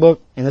 in the big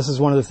book, and this is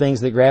one of the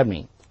things that grabbed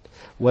me,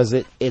 was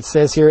it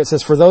says,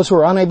 for those who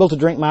are unable to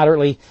drink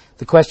moderately,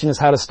 the question is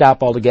how to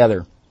stop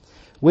altogether.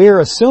 We are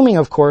assuming,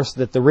 of course,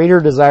 that the reader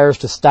desires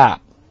to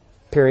stop.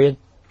 Period.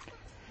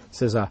 It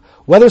says,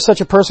 whether such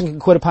a person can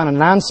quit upon a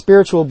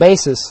non-spiritual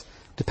basis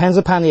depends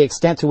upon the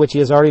extent to which he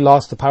has already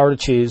lost the power to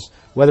choose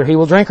whether he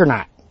will drink or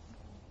not.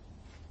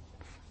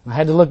 I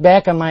had to look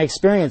back on my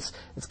experience.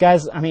 It's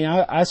guys,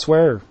 I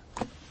swear,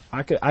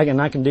 I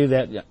can do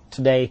that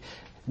today,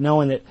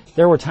 knowing that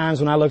there were times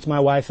when I looked my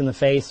wife in the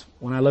face,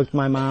 when I looked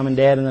my mom and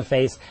dad in the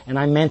face, and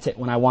I meant it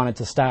when I wanted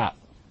to stop.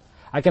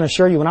 I can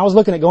assure you, when I was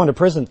looking at going to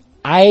prison,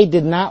 I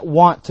did not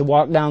want to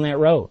walk down that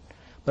road,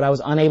 but I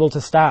was unable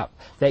to stop.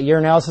 That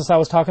urinalysis I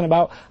was talking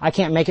about, I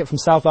can't make it from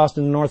South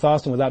Austin to North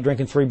Austin without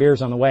drinking 3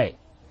 beers on the way.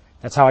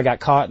 That's how I got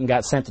caught and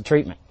got sent to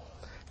treatment.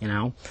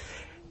 It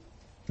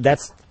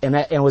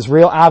was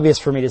real obvious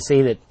for me to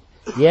see that,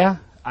 yeah,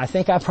 I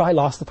think I probably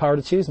lost the power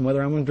to choose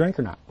whether I'm going to drink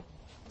or not.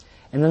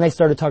 And then they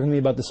started talking to me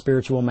about the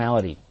spiritual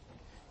malady.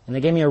 And they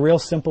gave me a real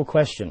simple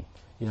question.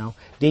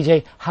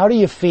 DJ, how do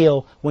you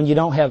feel when you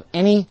don't have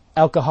any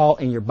alcohol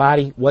in your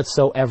body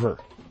whatsoever?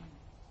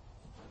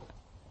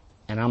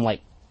 And I'm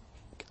like,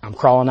 I'm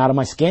crawling out of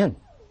my skin.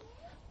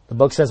 The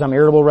book says I'm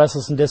irritable,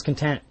 restless, and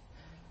discontent.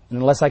 And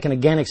unless I can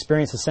again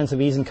experience a sense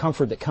of ease and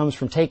comfort that comes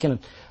from taking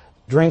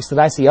drinks that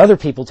I see other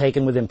people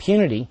taking with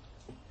impunity,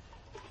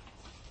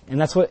 and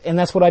that's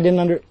what I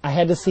didn't I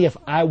had to see if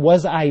I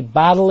was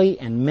bodily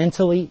and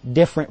mentally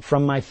different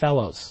from my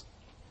fellows.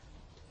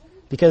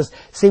 Because,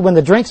 see, when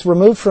the drink's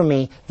removed from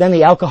me, then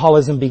the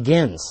alcoholism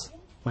begins.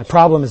 My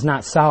problem is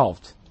not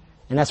solved.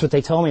 And that's what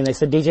they told me. And they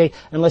said, DJ,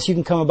 unless you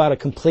can come about a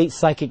complete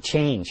psychic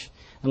change,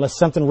 unless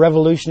something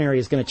revolutionary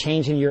is going to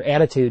change in your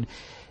attitude,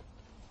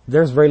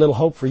 there's very little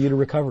hope for you to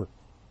recover.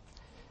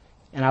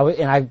 And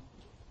I,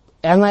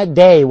 on that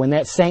day when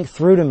that sank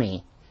through to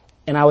me,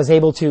 and I was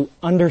able to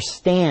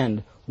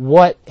understand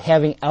what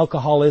having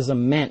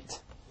alcoholism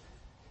meant,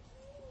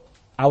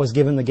 I was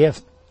given the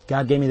gift.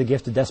 God gave me the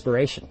gift of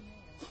desperation.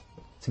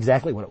 It's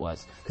exactly what it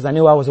was. Because I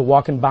knew I was a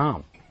walking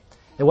bomb.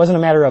 It wasn't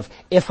a matter of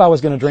if I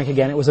was going to drink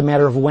again, it was a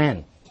matter of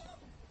when.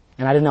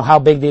 And I didn't know how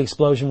big the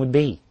explosion would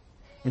be.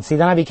 And see,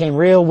 then I became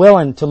real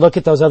willing to look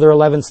at those other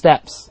 11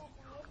 steps.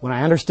 When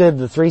I understood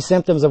the 3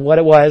 symptoms of what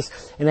it was,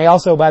 and they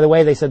also, by the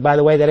way, they said, by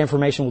the way, that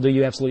information will do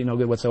you absolutely no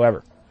good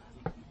whatsoever.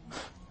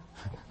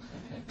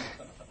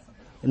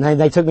 And then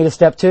they took me to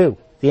step 2,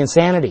 the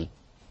insanity.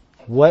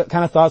 What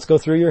kind of thoughts go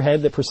through your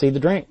head that precede the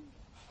drink?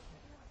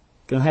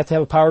 You're going to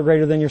have a power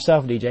greater than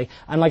yourself, DJ.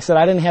 And like I said,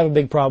 I didn't have a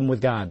big problem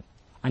with God.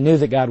 I knew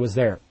that God was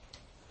there.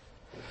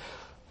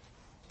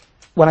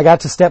 When I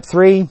got to step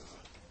 3,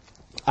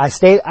 I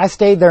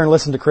stayed there and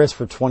listened to Chris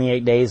for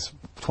 28 days,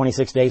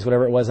 26 days,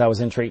 whatever it was I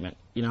was in treatment.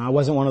 You know, I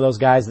wasn't one of those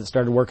guys that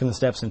started working the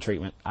steps in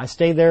treatment. I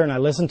stayed there and I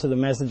listened to the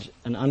message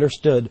and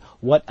understood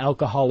what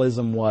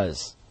alcoholism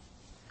was,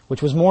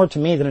 which was more to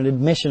me than an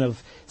admission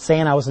of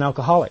saying I was an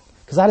alcoholic.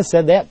 Because I'd have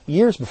said that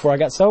years before I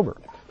got sober.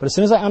 But as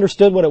soon as I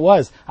understood what it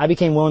was, I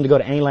became willing to go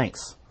to any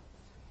lengths.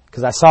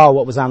 Because I saw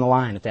what was on the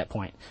line at that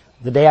point.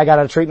 The day I got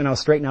out of treatment, I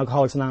was straight in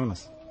Alcoholics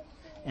Anonymous.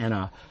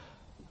 And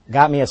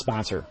got me a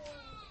sponsor.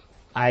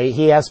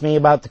 He asked me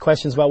about the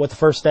questions about what the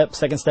first step,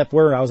 second step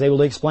were. I was able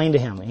to explain to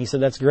him. And he said,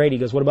 that's great. He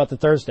goes, what about the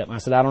third step? And I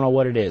said, I don't know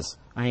what it is.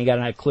 I ain't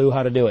got a clue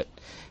how to do it.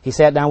 He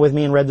sat down with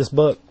me and read this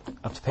book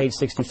up to page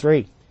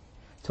 63.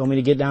 Told me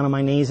to get down on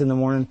my knees in the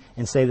morning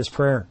and say this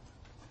prayer.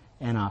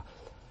 And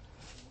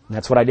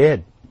that's what I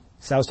did.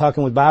 So I was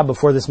talking with Bob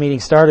before this meeting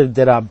started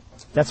that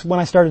that's when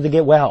I started to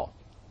get well.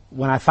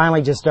 When I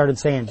finally just started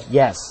saying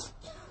yes.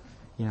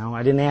 You know,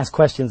 I didn't ask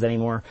questions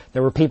anymore.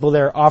 There were people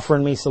there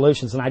offering me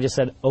solutions and I just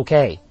said,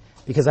 okay.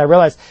 Because I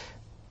realized,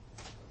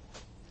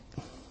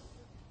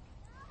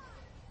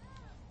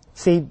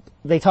 see,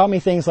 they taught me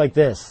things like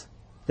this,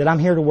 that I'm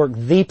here to work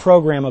the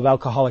program of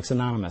Alcoholics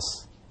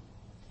Anonymous.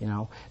 You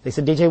know, they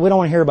said, DJ, we don't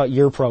want to hear about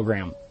your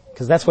program,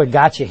 because that's what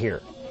got you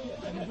here.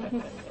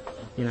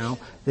 You know,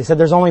 they said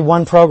there's only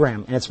one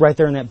program, and it's right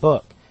there in that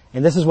book.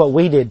 And this is what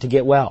we did to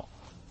get well.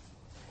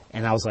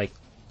 And I was like,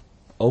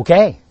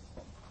 okay.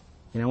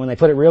 You know, when they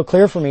put it real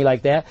clear for me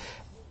like that,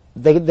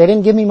 they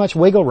didn't give me much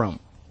wiggle room.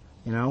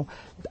 You know,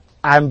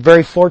 I'm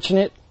very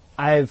fortunate.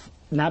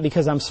 Not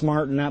because I'm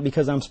smart, not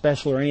because I'm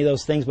special or any of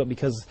those things, but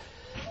because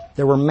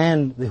there were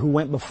men who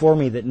went before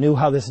me that knew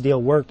how this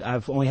deal worked.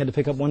 I've only had to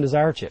pick up one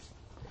desire chip.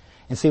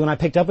 And see, when I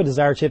picked up a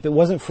desire chip, it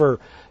wasn't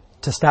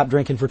to stop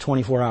drinking for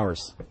 24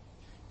 hours.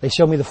 They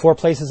showed me the 4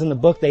 places in the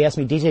book. They asked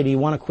me, DJ, do you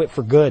want to quit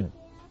for good?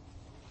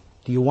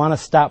 Do you want to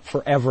stop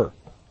forever?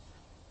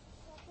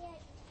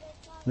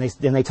 And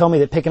they told me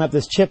that picking up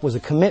this chip was a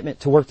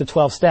commitment to work the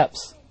 12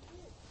 steps.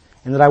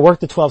 And that I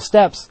worked the 12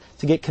 steps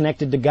to get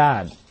connected to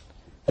God.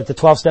 That the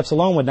 12 steps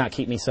alone would not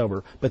keep me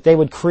sober. But they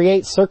would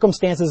create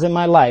circumstances in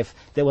my life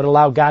that would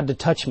allow God to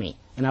touch me.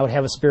 And I would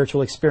have a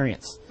spiritual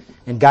experience.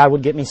 And God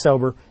would get me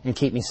sober and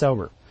keep me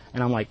sober.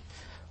 And I'm like,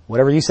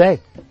 whatever you say.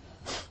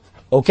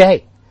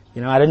 Okay.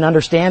 You know, I didn't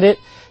understand it.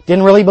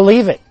 Didn't really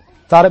believe it.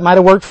 Thought it might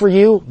have worked for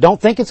you. Don't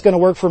think it's going to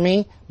work for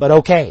me, but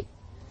okay.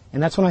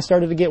 And that's when I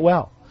started to get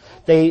well.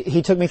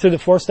 He took me through the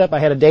 4th step. I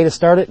had a day to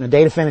start it and a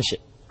day to finish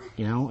it.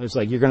 You know, it's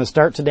like, you're going to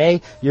start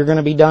today, you're going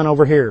to be done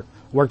over here.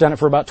 Worked on it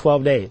for about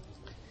 12 days.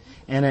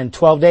 And then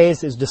 12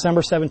 days is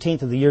December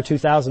 17th of the year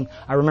 2000.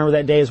 I remember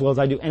that day as well as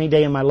I do any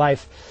day in my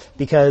life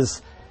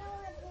because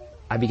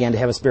I began to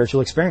have a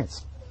spiritual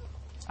experience.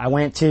 I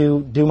went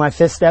to do my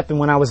 5th step, and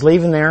when I was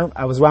leaving there,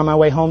 I was on my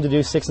way home to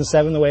do 6 and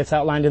 7 the way it's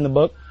outlined in the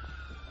book.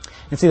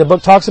 And see, the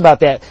book talks about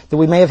that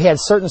we may have had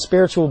certain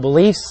spiritual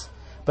beliefs,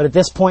 but at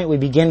this point we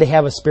begin to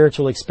have a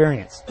spiritual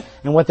experience.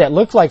 And what that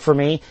looked like for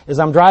me is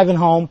I'm driving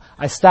home,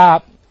 I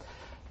stop,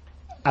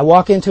 I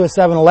walk into a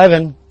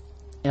 7-Eleven,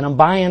 and I'm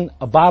buying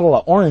a bottle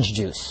of orange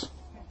juice.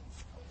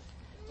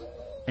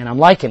 And I'm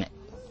liking it.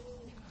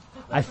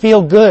 I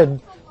feel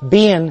good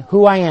being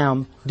who I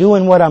am,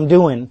 doing what I'm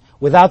doing,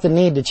 without the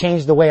need to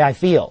change the way I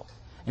feel.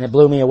 And it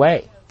blew me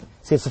away.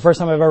 See, it's the first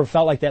time I've ever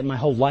felt like that in my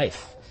whole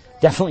life.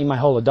 Definitely my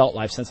whole adult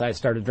life since I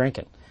started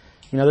drinking.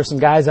 You know, there's some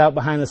guys out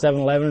behind the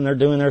 7-Eleven and they're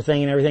doing their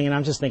thing and everything, and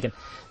I'm just thinking,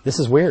 this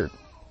is weird.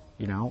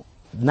 You know,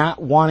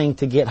 not wanting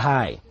to get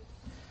high.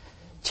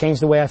 Change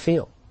the way I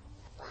feel.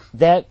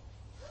 That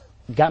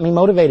got me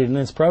motivated in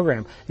this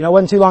program. You know, it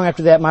wasn't too long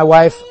after that, my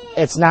wife,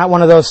 it's not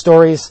one of those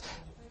stories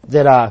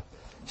that,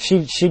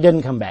 she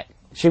didn't come back.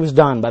 She was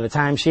done by the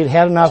time she'd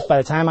had enough. By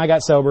the time I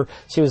got sober,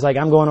 she was like,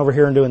 I'm going over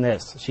here and doing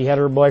this. She had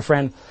her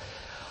boyfriend.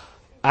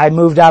 I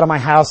moved out of my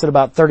house at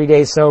about 30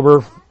 days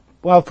sober.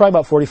 Well, probably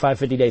about 45,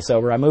 50 days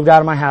sober. I moved out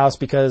of my house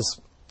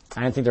because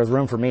I didn't think there was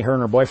room for me, her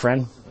and her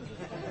boyfriend.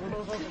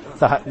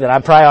 Thought that I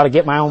probably ought to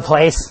get my own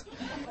place.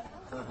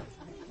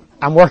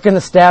 I'm working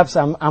the steps.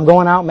 I'm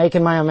going out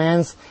making my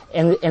amends.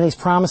 And these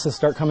promises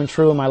start coming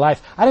true in my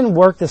life. I didn't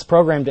work this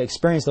program to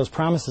experience those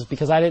promises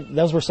because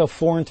those were so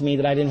foreign to me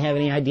that I didn't have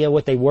any idea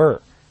what they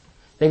were.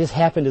 They just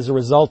happened as a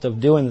result of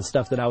doing the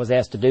stuff that I was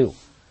asked to do.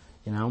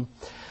 You know?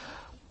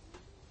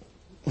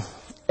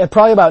 At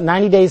probably about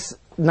 90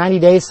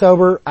 days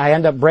sober, I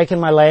end up breaking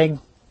my leg.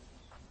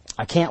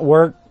 I can't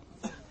work.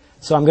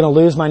 So I'm going to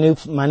lose my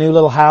new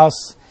little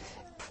house.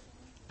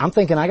 I'm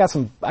thinking I got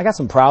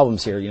some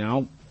problems here, you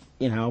know.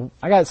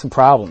 I got some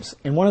problems.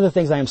 And one of the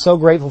things I am so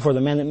grateful for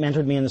the men that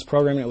mentored me in this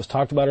program, and it was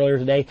talked about earlier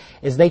today,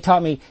 is they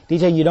taught me,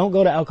 DJ, you don't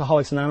go to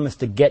Alcoholics Anonymous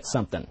to get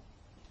something.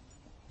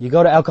 You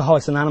go to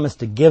Alcoholics Anonymous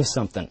to give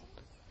something.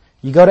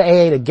 You go to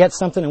AA to get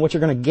something, and what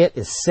you're going to get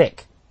is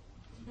sick.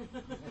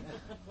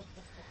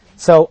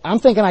 So I'm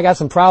thinking I got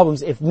some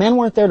problems. If men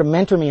weren't there to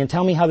mentor me and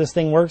tell me how this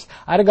thing works,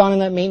 I'd have gone in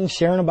that meeting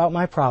sharing about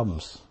my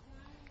problems.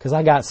 Because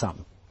I got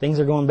something. Things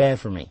are going bad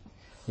for me.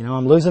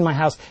 I'm losing my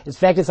house. In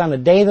fact, it's on the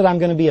day that I'm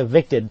going to be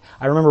evicted.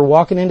 I remember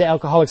walking into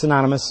Alcoholics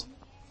Anonymous.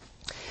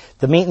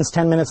 The meeting's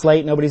 10 minutes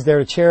late. Nobody's there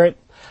to chair it.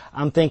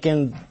 I'm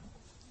thinking,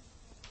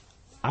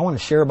 I want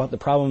to share about the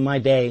problem of my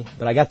day,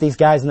 but I got these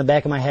guys in the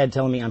back of my head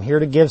telling me I'm here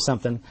to give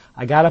something.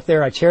 I got up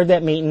there. I chaired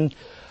that meeting,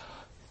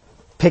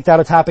 picked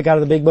out a topic out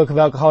of the big book of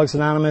Alcoholics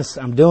Anonymous.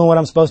 I'm doing what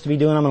I'm supposed to be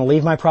doing. I'm going to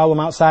leave my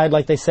problem outside,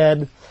 like they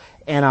said.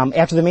 And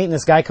after the meeting,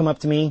 this guy come up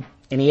to me,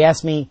 and he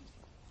asked me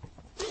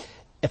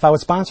if I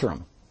would sponsor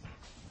him.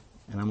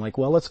 And I'm like,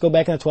 well, let's go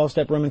back in the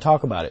 12-step room and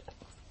talk about it.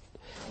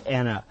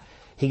 And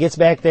he gets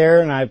back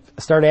there, and I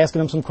start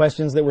asking him some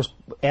questions that were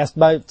asked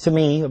to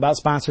me about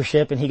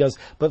sponsorship. And he goes,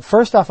 but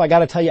first off, I got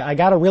to tell you, I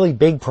got a really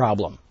big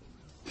problem.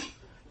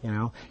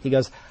 He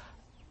goes,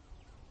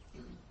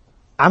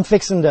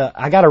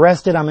 I got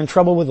arrested, I'm in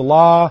trouble with the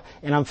law,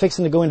 and I'm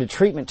fixing to go into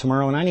treatment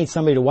tomorrow, and I need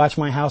somebody to watch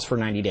my house for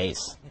 90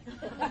 days.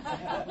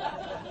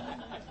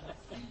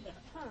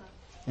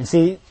 And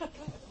see,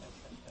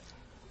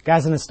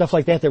 guys, and it's stuff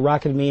like that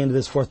rocketed me into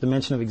this fourth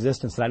dimension of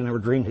existence that I never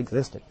dreamed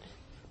existed.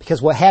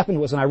 Because what happened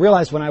was, and I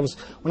realized when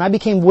I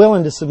became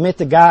willing to submit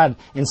to God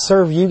and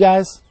serve you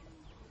guys,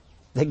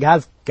 that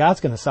God's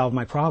going to solve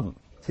my problem.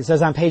 It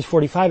says on page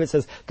 45, it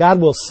says, God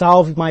will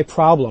solve my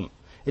problem.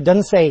 It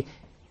doesn't say,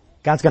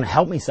 God's going to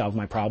help me solve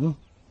my problem.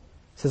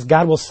 It says,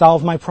 God will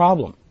solve my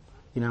problem.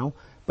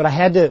 But I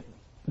had to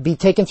be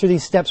taken through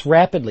these steps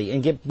rapidly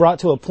and get brought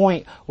to a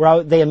point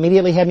where they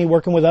immediately had me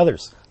working with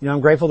others. I'm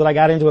grateful that I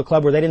got into a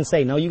club where they didn't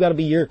say, no, you got to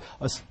be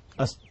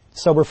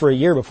sober for a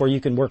year before you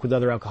can work with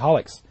other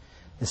alcoholics.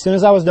 As soon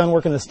as I was done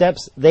working the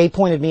steps, they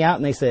pointed me out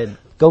and they said,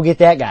 go get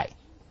that guy.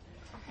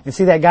 And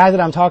see, that guy that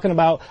I'm talking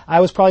about,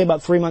 I was probably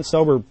about 3 months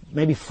sober,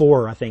 maybe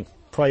 4, I think,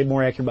 probably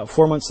more accurate, about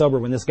 4 months sober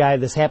when this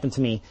happened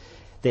to me,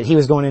 that he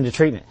was going into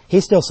treatment.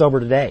 He's still sober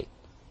today.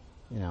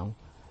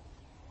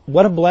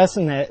 What a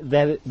blessing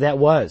that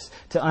was,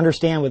 to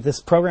understand what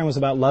this program was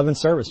about, love and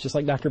service, just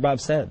like Dr. Bob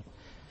said.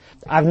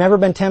 I've never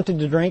been tempted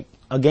to drink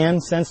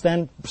again since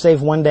then,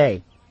 save one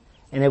day.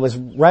 And it was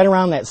right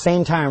around that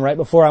same time, right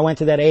before I went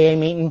to that AA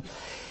meeting.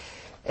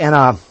 And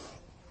I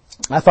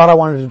thought I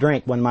wanted to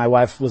drink when my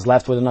wife was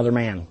left with another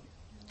man.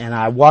 And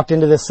I walked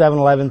into this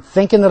 7-Eleven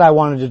thinking that I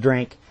wanted to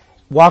drink,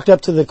 walked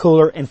up to the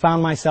cooler and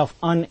found myself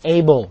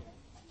unable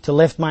to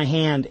lift my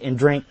hand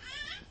and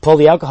pull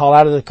the alcohol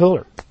out of the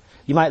cooler.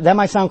 That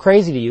might sound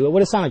crazy to you. It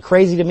would have sounded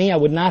crazy to me. I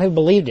would not have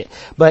believed it.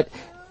 But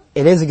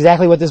it is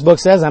exactly what this book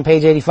says on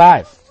page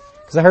 85.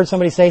 Because I heard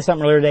somebody say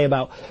something earlier today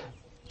about,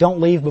 don't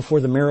leave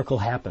before the miracle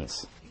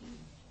happens.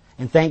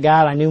 And thank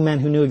God I knew men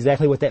who knew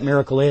exactly what that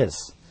miracle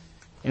is.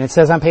 And it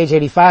says on page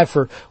 85,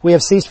 for we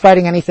have ceased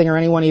fighting anything or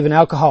anyone, even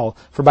alcohol,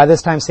 for by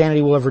this time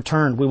sanity will have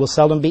returned. We will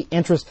seldom be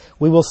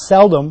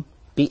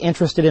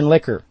interested in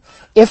liquor.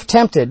 If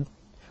tempted,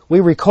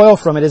 we recoil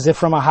from it as if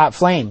from a hot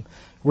flame.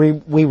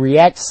 We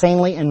react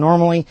sanely and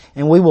normally,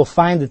 and we will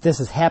find that this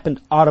has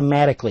happened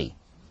automatically.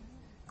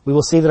 We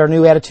will see that our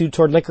new attitude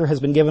toward liquor has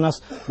been given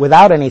us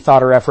without any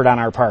thought or effort on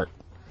our part.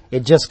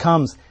 It just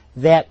comes.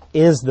 That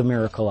is the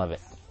miracle of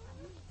it.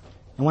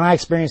 And when I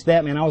experienced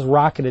that, man, I was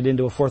rocketed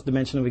into a fourth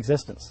dimension of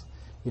existence.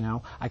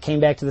 I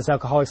came back to this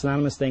Alcoholics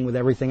Anonymous thing with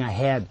everything I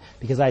had,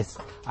 because I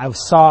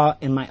saw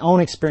in my own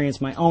experience,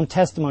 my own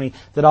testimony,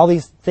 that all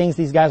these things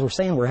these guys were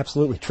saying were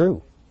absolutely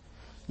true.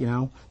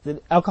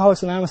 That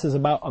Alcoholics Anonymous is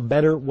about a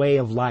better way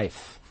of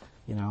life.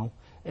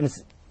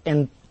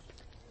 And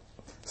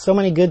so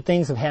many good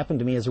things have happened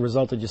to me as a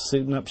result of just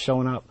suiting up,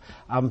 showing up.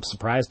 I'm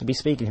surprised to be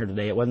speaking here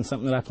today. It wasn't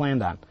something that I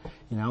planned on,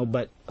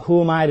 but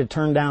who am I to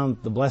turn down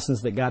the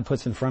blessings that God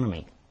puts in front of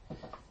me?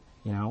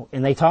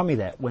 And they taught me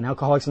that. When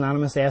Alcoholics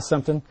Anonymous asked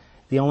something,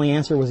 the only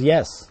answer was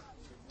yes.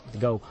 They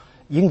told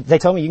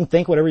me you can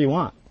think whatever you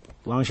want,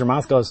 as long as your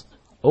mouth goes,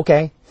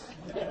 okay.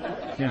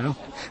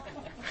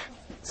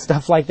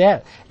 Stuff like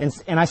that.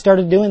 And I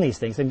started doing these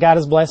things, and God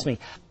has blessed me.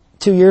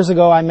 2 years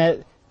ago, I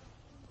met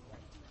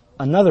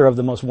another of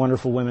the most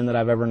wonderful women that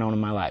I've ever known in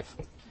my life.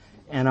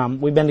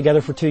 And we've been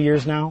together for 2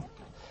 years now.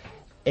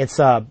 It's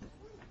like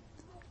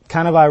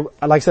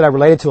I said, I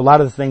related to a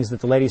lot of the things that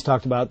the ladies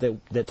talked about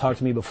that talked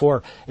to me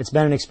before. It's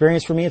been an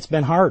experience for me. It's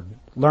been hard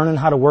learning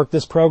how to work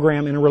this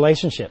program in a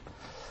relationship.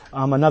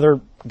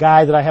 Another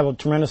guy that I have a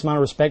tremendous amount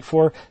of respect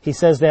for, he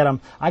says that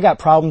I got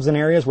problems in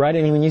areas where I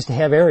didn't even used to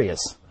have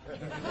areas.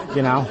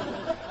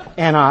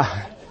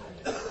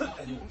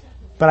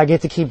 But I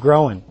get to keep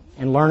growing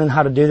and learning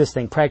how to do this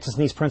thing, practicing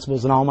these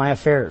principles in all my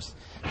affairs.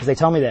 Because they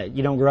tell me that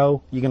you don't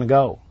grow, you're going to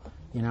go.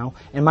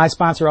 And my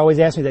sponsor always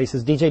asks me that. He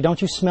says, DJ,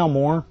 don't you smell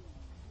more?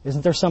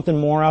 Isn't there something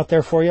more out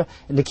there for you?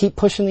 And to keep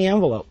pushing the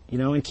envelope,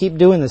 and keep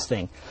doing this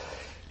thing.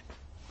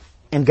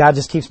 And God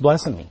just keeps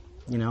blessing me.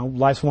 You know,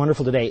 life's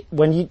wonderful today.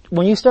 When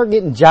you start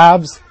getting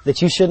jobs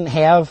that you shouldn't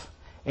have,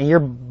 and you're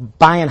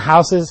buying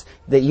houses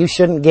that you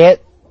shouldn't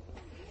get,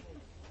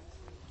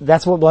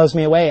 that's what blows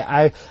me away.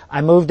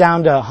 I moved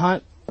down to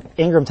Hunt,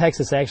 Ingram,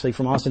 Texas, actually,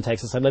 from Austin,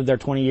 Texas. I lived there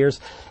 20 years.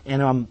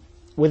 And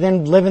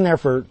within living there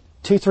for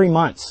 2-3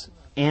 months,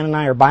 Ann and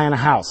I are buying a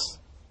house.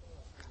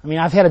 I mean,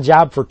 I've had a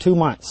job for 2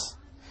 months.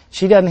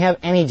 She doesn't have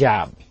any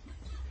job.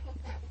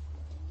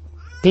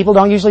 People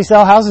don't usually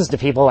sell houses to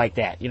people like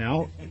that, you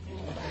know.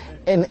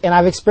 And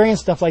I've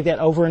experienced stuff like that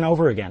over and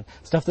over again.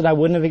 Stuff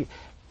that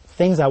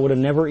things I would have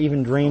never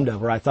even dreamed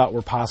of or I thought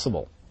were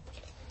possible.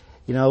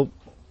 You know,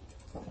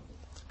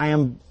 I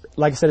am,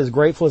 like I said, as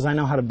grateful as I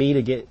know how to be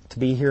to get to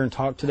be here and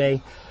talk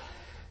today.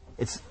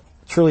 It's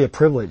truly a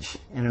privilege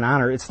and an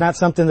honor. It's not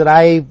something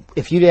that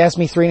if you'd asked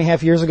me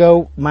 3.5 years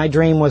ago, my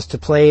dream was to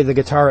play the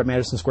guitar at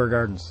Madison Square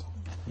Gardens.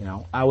 You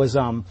know, I was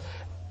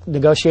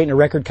negotiating a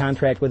record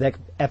contract with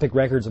Epic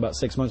Records about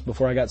 6 months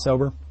before I got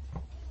sober.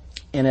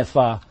 And if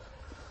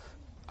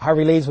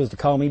Harvey Leeds was to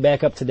call me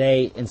back up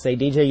today and say,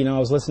 DJ, you know, I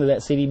was listening to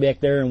that CD back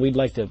there and we'd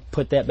like to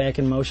put that back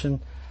in motion,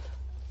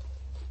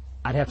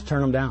 I'd have to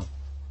turn him down.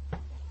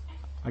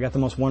 I got the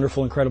most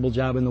wonderful, incredible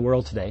job in the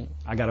world today.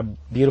 I got a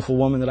beautiful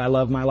woman that I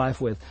love my life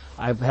with.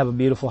 I have a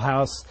beautiful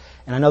house.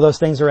 And I know those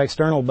things are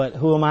external, but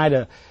who am I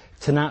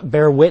to not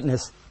bear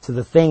witness to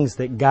the things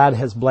that God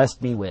has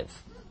blessed me with?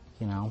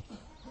 You know,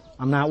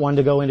 I'm not one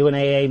to go into an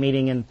AA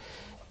meeting and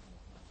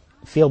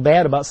feel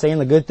bad about saying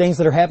the good things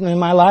that are happening in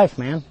my life,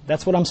 man.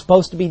 That's what I'm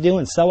supposed to be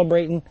doing,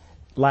 celebrating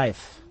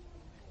life.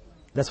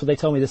 That's what they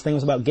told me. This thing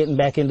was about getting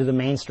back into the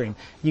mainstream.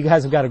 You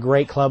guys have got a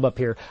great club up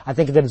here. I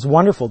think that it's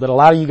wonderful that a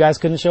lot of you guys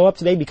couldn't show up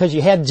today because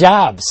you had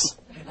jobs.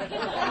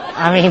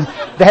 I mean,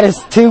 that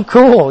is too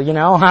cool, you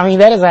know. I mean,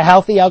 that is a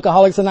healthy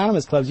Alcoholics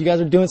Anonymous club. You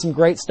guys are doing some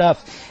great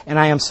stuff, and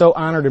I am so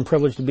honored and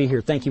privileged to be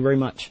here. Thank you very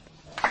much.